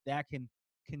think if that can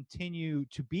continue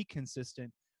to be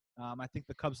consistent, I think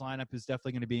the Cubs lineup is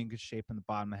definitely going to be in good shape in the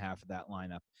bottom half of that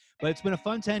lineup. But it's been a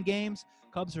fun 10 games.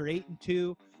 Cubs are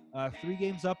 8-2, 3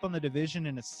 games up on the division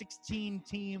in a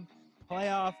 16-team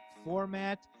playoff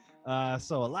format.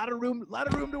 So a lot of room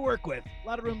to work with. A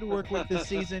lot of room to work with this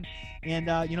season. And,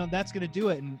 that's going to do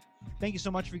it. And thank you so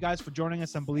much for you guys for joining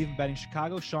us on Believe in Betting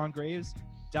Chicago. Sean Graves,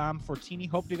 Dom Fortini.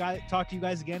 Hope to talk to you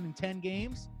guys again in 10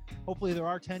 games. Hopefully there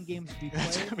are 10 games to be played.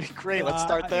 That's going to be great. Let's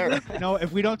start there.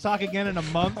 If we don't talk again in a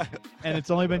month and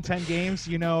it's only been 10 games,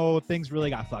 things really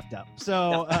got fucked up.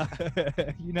 So,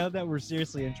 that we're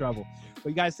seriously in trouble. But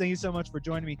you guys, thank you so much for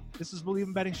joining me. This is Believe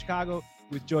in Betting Chicago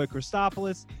with Joey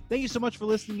Christopoulos. Thank you so much for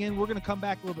listening in. We're going to come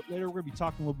back a little bit later. We're going to be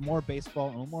talking a little more baseball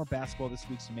and a little more basketball this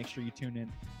week, so make sure you tune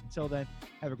in. Until then,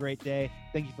 have a great day.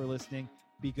 Thank you for listening.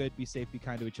 Be good, be safe, be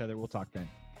kind to each other. We'll talk then.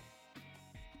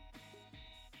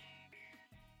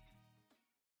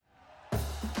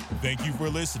 Thank you for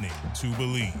listening to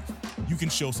Believe. You can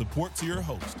show support to your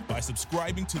host by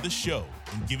subscribing to the show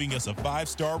and giving us a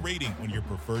 5-star rating on your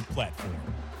preferred platform.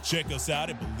 Check us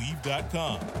out at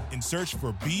Believe.com and search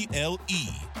for BLEAV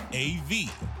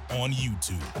on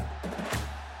YouTube.